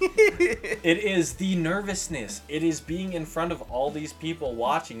 It is the nervousness. It is being in front of all these people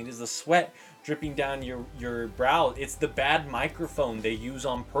watching. It is the sweat dripping down your brow. It's the bad microphone they use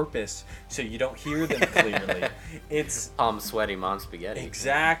on purpose so you don't hear them clearly. It's Palm sweaty, mom spaghetti.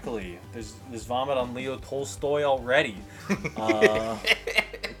 exactly. There's vomit on Leo Tolstoy already.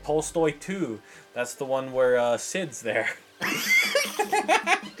 Tolstoy 2. That's the one where Sid's there.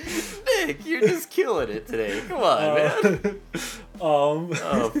 Nick, you're just killing it today. Come on, man.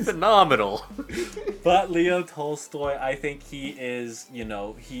 Phenomenal. But Leo Tolstoy, I think he is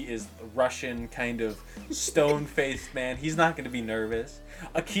a Russian kind of stone-faced man. He's not going to be nervous.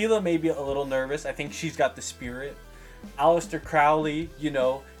 Akila may be a little nervous. I think she's got the spirit. Aleister Crowley,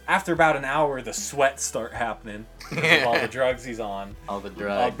 after about an hour, the sweats start happening with all the drugs he's on. All the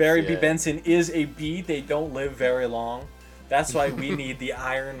drugs. Barry B. Benson is a bee. They don't live very long. That's why we need the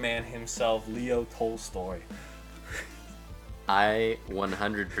Iron Man himself, Leo Tolstoy. I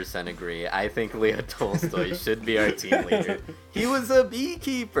 100% agree. I think Leo Tolstoy should be our team leader. He was a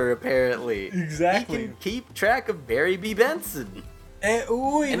beekeeper, apparently. Exactly. He can keep track of Barry B. Benson.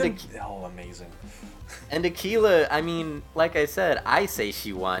 Amazing. And Akila, I mean, like I said, I say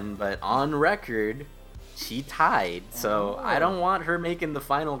she won, but on record, she tied. So I don't want her making the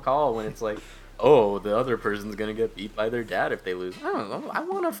final call when it's like, oh, the other person's gonna get beat by their dad if they lose. I don't know. I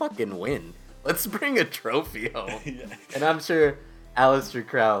want to fucking win. Let's bring a trophy home. Yeah. And I'm sure Aleister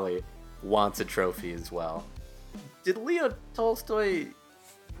Crowley wants a trophy as well. Did Leo Tolstoy,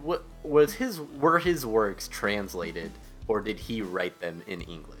 were his works translated, or did he write them in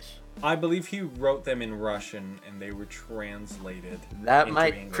English? I believe he wrote them in Russian, and they were translated. That into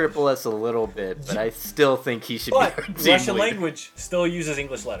might English. cripple us a little bit, but I still think he should be our team Russian leader. language still uses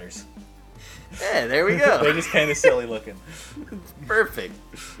English letters. Yeah, there we go. They're just kind of silly looking. Perfect.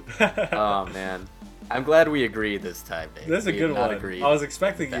 Oh man, I'm glad we agree this time, Dave. That's a good one. Agreed I was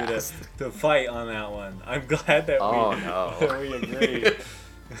expecting fast. you to fight on that one. I'm glad that we agree.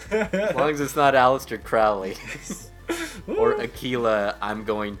 As long as it's not Aleister Crowley or Akila, I'm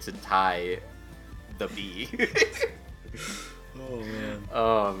going to tie the bee. Oh man.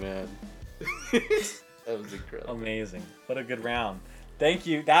 Oh man. That was incredible. Amazing. What a good round. Thank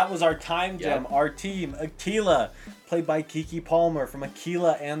you. That was our time gem. Yep. Our team, Akila, played by Kiki Palmer from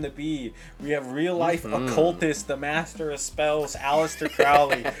Akila and the Bee. We have real life occultist, the master of spells, Aleister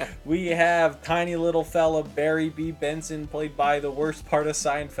Crowley. We have tiny little fella Barry B. Benson, played by the worst part of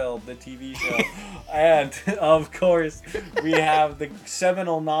Seinfeld, the TV show. And of course, we have the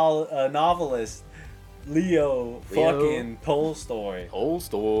seminal novelist Leo fucking Tolstoy.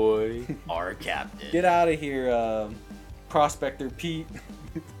 Tolstoy, our captain. Get out of here, Prospector Pete.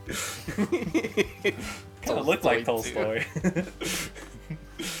 Kind of looked like Tolstoy.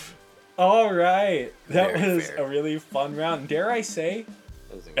 All right, that Very was fair. a really fun round. Dare I say,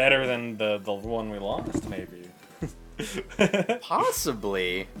 better than the one we lost, maybe.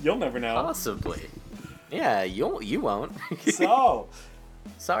 Possibly. You'll never know. Possibly. Yeah, you won't. So,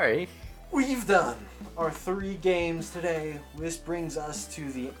 Sorry. we've done our 3 games today. This brings us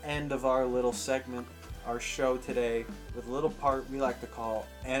to the end of our little segment, our show today with a little part we like to call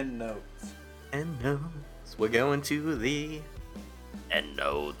End Notes. End Notes. We're going to the End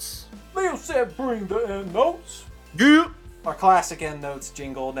Notes. Leo said bring the End Notes. Yeah. Our classic End Notes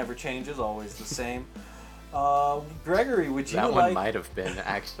jingle never changes, always the same. Gregory, would you That like... one might have been,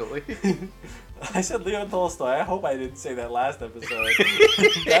 actually. I said Leo Tolstoy. I hope I didn't say that last episode.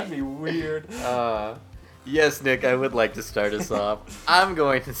 That'd be weird. Yes, Nick, I would like to start us off. I'm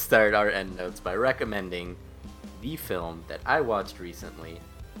going to start our End Notes by recommending the film that I watched recently,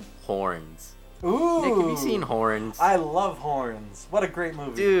 Horns. Ooh. Nick, have you seen Horns? I love Horns. What a great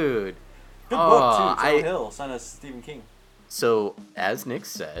movie. Dude. Good book, too. Joe Hill, son of Stephen King. So, as Nick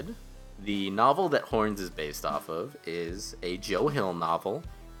said, the novel that Horns is based off of is a Joe Hill novel,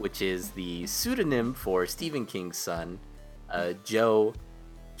 which is the pseudonym for Stephen King's son, Joe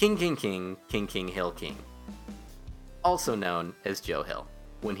King Hill King. Also known as Joe Hill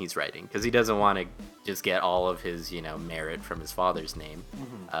when he's writing, because he doesn't want to just get all of his, merit from his father's name.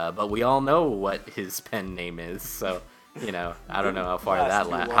 Mm-hmm. But we all know what his pen name is, so, I don't know how far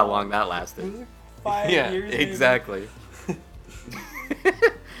how long that lasted. 5 years. Yeah, exactly.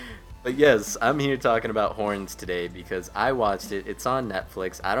 But yes, I'm here talking about Horns today because I watched it. It's on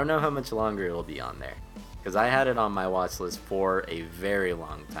Netflix. I don't know how much longer it'll be on there, because I had it on my watch list for a very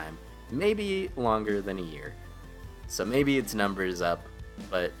long time, maybe longer than a year. So maybe its numbers up,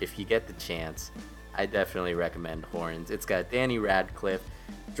 but if you get the chance, I definitely recommend Horns. It's got Danny Radcliffe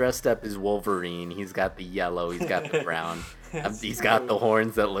dressed up as Wolverine. He's got the yellow, he's got the brown, he's got the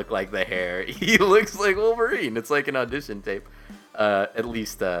horns that look like the hair. He looks like Wolverine. It's like an audition tape, at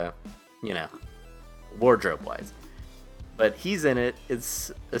least, wardrobe-wise. But he's in it. It's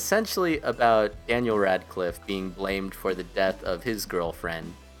essentially about Daniel Radcliffe being blamed for the death of his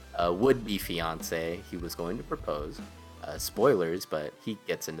girlfriend, would-be fiance. He was going to propose. Spoilers, but he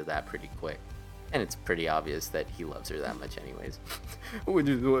gets into that pretty quick. And it's pretty obvious that he loves her that much anyways. Which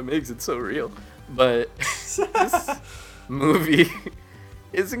is what makes it so real. But this movie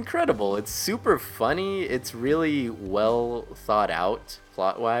is incredible. It's super funny. It's really well thought out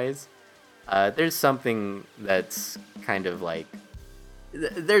plot-wise. There's something that's kind of like...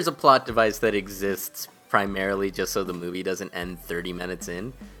 There's a plot device that exists primarily just so the movie doesn't end 30 minutes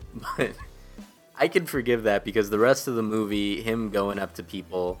in. But I can forgive that because the rest of the movie, him going up to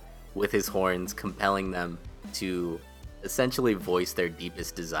people with his horns, compelling them to essentially voice their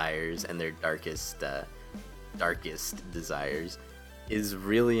deepest desires and their darkest desires, is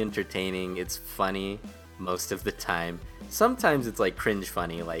really entertaining. It's funny most of the time. Sometimes it's like cringe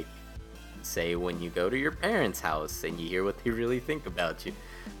funny, like say when you go to your parents' house and you hear what they really think about you.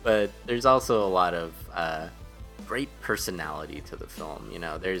 But there's also a lot of great personality to the film.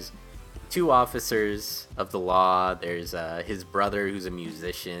 There's two officers of the law. There's his brother who's a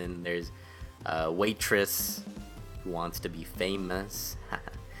musician. There's a waitress who wants to be famous.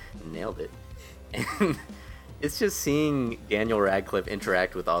 Nailed it. And it's just seeing Daniel Radcliffe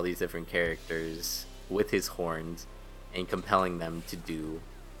interact with all these different characters with his horns and compelling them to do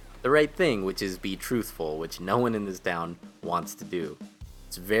the right thing, which is be truthful, which no one in this town wants to do.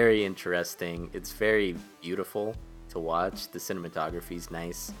 It's very interesting. It's very beautiful to watch. The cinematography's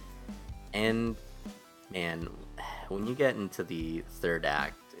nice. And, man, when you get into the third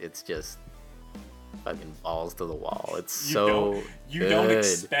act, it's just fucking balls to the wall. It's You don't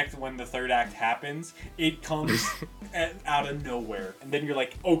expect when the third act happens. It comes out of nowhere. And then you're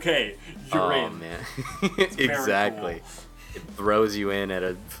like, okay, you're in. Oh, man. Exactly. Cool. It throws you in at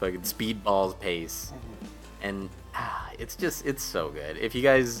a fucking speedball's pace. Mm-hmm. And it's so good. If you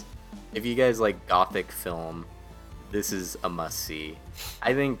guys like gothic film, this is a must-see.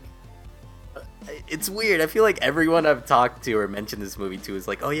 I think it's weird. I feel like everyone I've talked to or mentioned this movie to is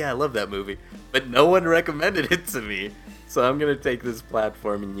like, oh yeah, I love that movie. But no one recommended it to me. So I'm going to take this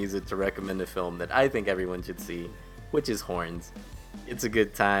platform and use it to recommend a film that I think everyone should see, which is Horns. It's a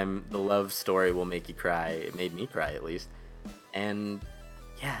good time. The love story will make you cry. It made me cry, at least. And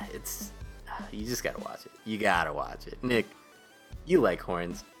yeah, you just got to watch it. You got to watch it. Nick, you like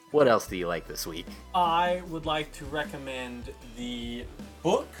Horns. What else do you like this week? I would like to recommend the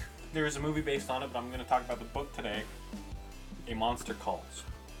book. There is a movie based on it, but I'm going to talk about the book today. A Monster Calls.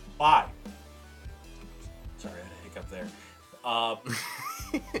 By... Sorry, I had a hiccup there.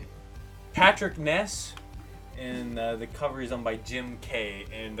 Patrick Ness, and the cover is done by Jim Kay,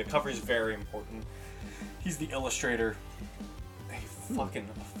 and the cover is very important. He's the illustrator. Fucking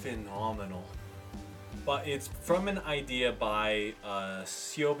phenomenal. But it's from an idea by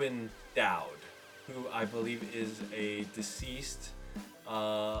Siobhan Dowd, who I believe is a deceased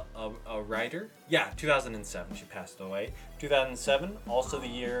a writer. Yeah, 2007 she passed away. 2007, also the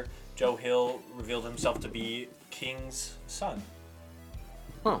year Joe Hill revealed himself to be King's son.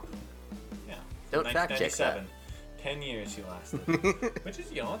 Huh. Yeah. Don't fact check that. 10 years he lasted. Which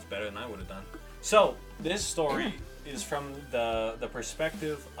is, it's better than I would have done. So, this story is from the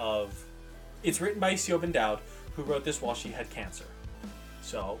perspective of... It's written by Siobhan Dowd, who wrote this while she had cancer.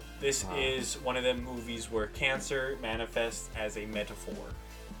 So, this is one of them movies where cancer manifests as a metaphor.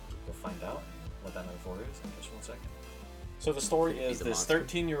 We'll find out what that metaphor is in just 1 second. So, the story is this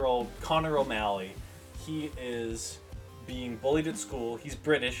 13-year-old Connor O'Malley. He is being bullied at school. He's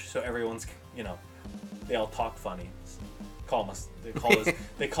British, so everyone's, they all talk funny.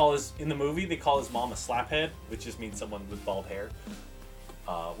 They call his in the movie they call his mom a slaphead, which just means someone with bald hair.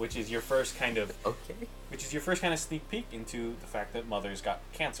 Which is your first kind of sneak peek into the fact that mother's got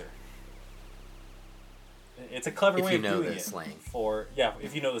cancer. It's a clever way of doing it. Slang.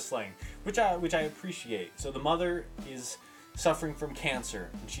 If you know the slang, which I appreciate. So the mother is suffering from cancer,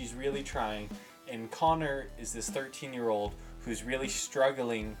 and she's really trying. And Connor is this 13-year-old who's really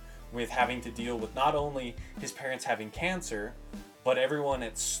struggling with having to deal with not only his parents having cancer, but everyone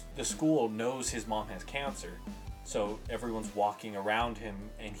at the school knows his mom has cancer. So everyone's walking around him,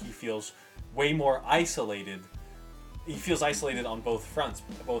 and he feels way more isolated. He feels isolated on both fronts,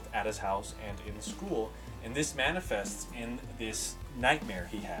 both at his house and in school. And this manifests in this nightmare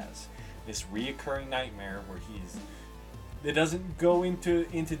he has. This reoccurring nightmare where it doesn't go into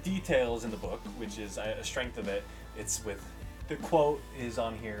details in the book, which is a strength of it. It's with... The quote is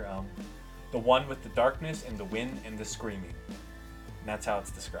on here, the one with the darkness and the wind and the screaming. And that's how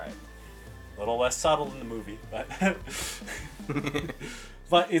it's described. A little less subtle in the movie, but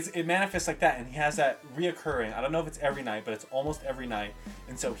but it manifests like that, and he has that reoccurring. I don't know if it's every night, but it's almost every night,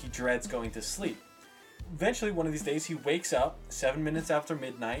 and so he dreads going to sleep. Eventually, one of these days, he wakes up 7 minutes after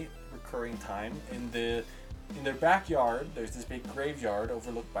midnight, recurring time, in their backyard. There's this big graveyard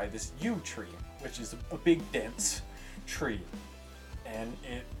overlooked by this yew tree, which is a big dense tree, and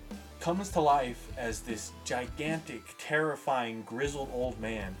it comes to life as this gigantic, terrifying, grizzled old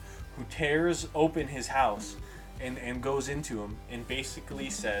man who tears open his house and goes into him and basically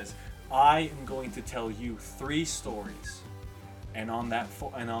says, I am going to tell you 3 stories, and on the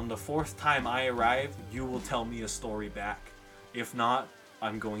 4th time I arrive, you will tell me a story back. If not,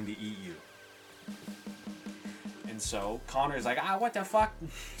 I'm going to eat you. And so Connor's like, what the fuck?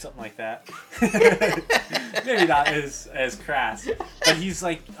 Something like that. Maybe not as crass. But he's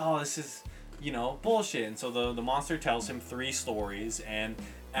like, this is, bullshit. And so the monster tells him 3 stories. And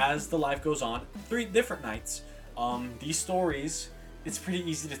as the life goes on, 3 different nights, these stories, it's pretty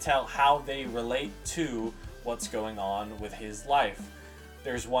easy to tell how they relate to what's going on with his life.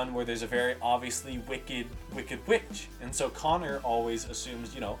 There's one where there's a very obviously wicked witch. And so Connor always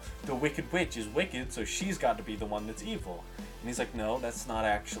assumes, the wicked witch is wicked, so she's got to be the one that's evil. And he's like, no, that's not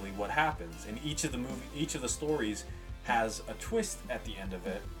actually what happens. And each of the stories has a twist at the end of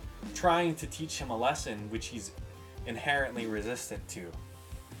it, trying to teach him a lesson which he's inherently resistant to.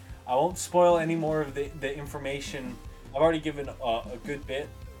 I won't spoil any more of the information. I've already given a good bit,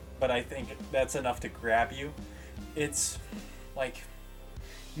 but I think that's enough to grab you. It's like...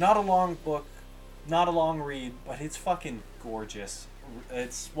 not a long book, not a long read, but it's fucking gorgeous.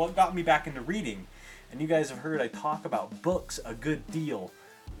 It's what got me back into reading. And you guys have heard I talk about books a good deal.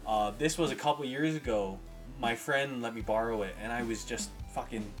 This was a couple years ago. My friend let me borrow it, and I was just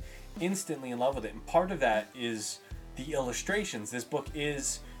fucking instantly in love with it. And part of that is the illustrations. This book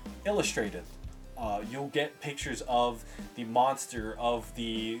is illustrated. You'll get pictures of the monster, of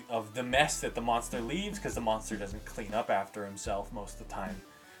the mess that the monster leaves, because the monster doesn't clean up after himself most of the time.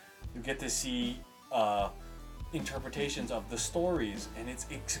 You get to see interpretations of the stories, and it's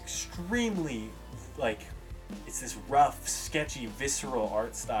extremely, it's this rough, sketchy, visceral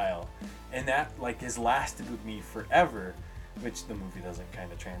art style, and that has lasted with me forever, which the movie doesn't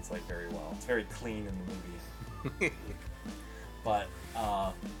kind of translate very well. It's very clean in the movie. But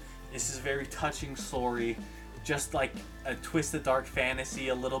this is a very touching story, just like a twisted dark fantasy,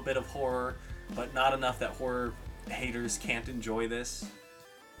 a little bit of horror, but not enough that horror haters can't enjoy this.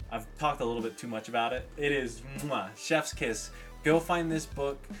 I've talked a little bit too much about it. It is chef's kiss. Go find this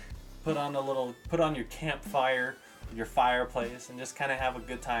book, put on your campfire, your fireplace, and just kind of have a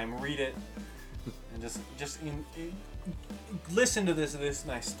good time. Read it, and just listen to this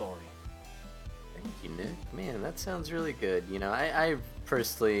nice story. Thank you, Nick. Man, that sounds really good. I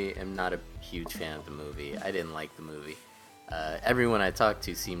personally am not a huge fan of the movie. I didn't like the movie. Everyone I talked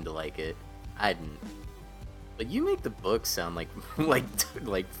to seemed to like it. I didn't. But you make the book sound like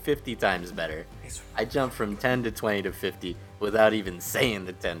like 50 times better. I jumped from 10 to 20 to 50 without even saying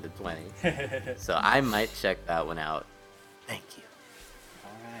the 10 to 20. So I might check that one out. Thank you.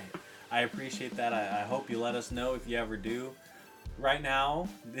 All right. I appreciate that. I hope you let us know if you ever do. Right now,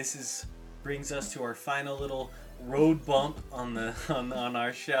 this brings us to our final little road bump on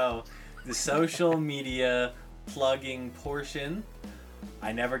our show, the social media plugging portion.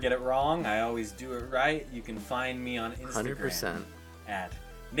 I never get it wrong. I always do it right. You can find me on Instagram 100%. at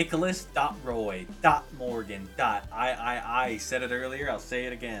nicholas.roy.morgan.iii. Said it earlier. I'll say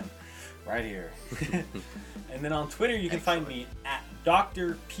it again right here. And then on Twitter, you can find me at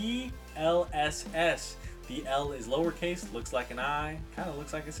Dr. PLSS. The L is lowercase, looks like an I, kind of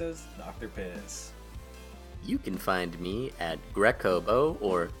looks like it says Dr. Piss. You can find me at Grecobo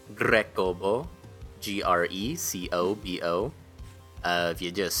or Grecobo, Grecobo. If you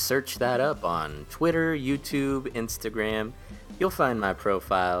just search that up on Twitter, YouTube, Instagram, you'll find my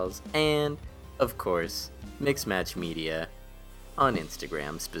profiles, and, of course, Mixmatch Media on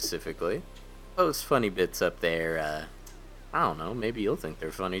Instagram specifically. Post funny bits up there. I don't know, maybe you'll think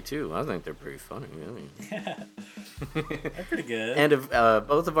they're funny too. I think they're pretty funny. They're pretty good. And if,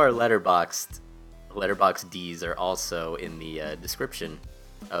 both of our Letterboxd Ds are also in the description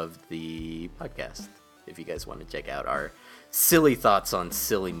of the podcast, if you guys want to check out our silly thoughts on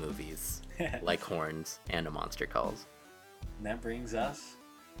silly movies like Horns and A Monster Calls. And that brings us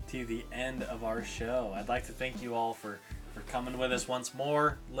to the end of our show. I'd like to thank you all for coming with us once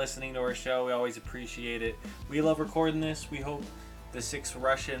more, listening to our show. We always appreciate it. We love recording this. We hope the 6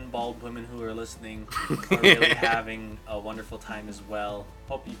 Russian bald women who are listening are really having a wonderful time as well.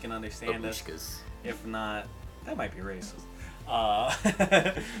 Hope you can understand Babushkas. us. If not, that might be racist.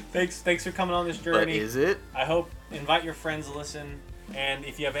 Thanks for coming on this journey. But is it? I hope invite your friends to listen. And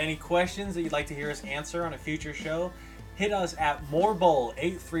if you have any questions that you'd like to hear us answer on a future show, hit us at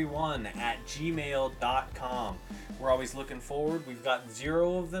morebull831@gmail.com. We're always looking forward. We've got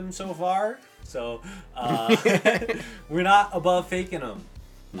 0 of them so far, so we're not above faking them.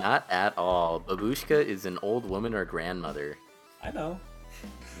 Not at all. Babushka is an old woman or grandmother. I know.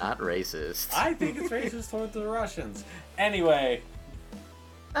 Not racist. I think it's racist towards the Russians. Anyway.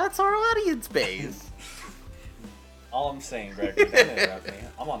 That's our audience base. All I'm saying, Gregory, don't interrupt me.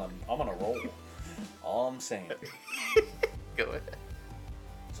 I'm on a roll. All I'm saying. Go ahead.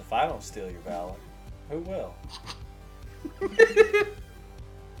 So if I don't steal your valor, who will?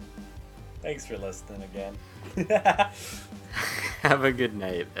 Thanks for listening again. Have a good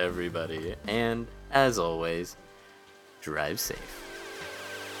night, everybody. And, as always, drive safe.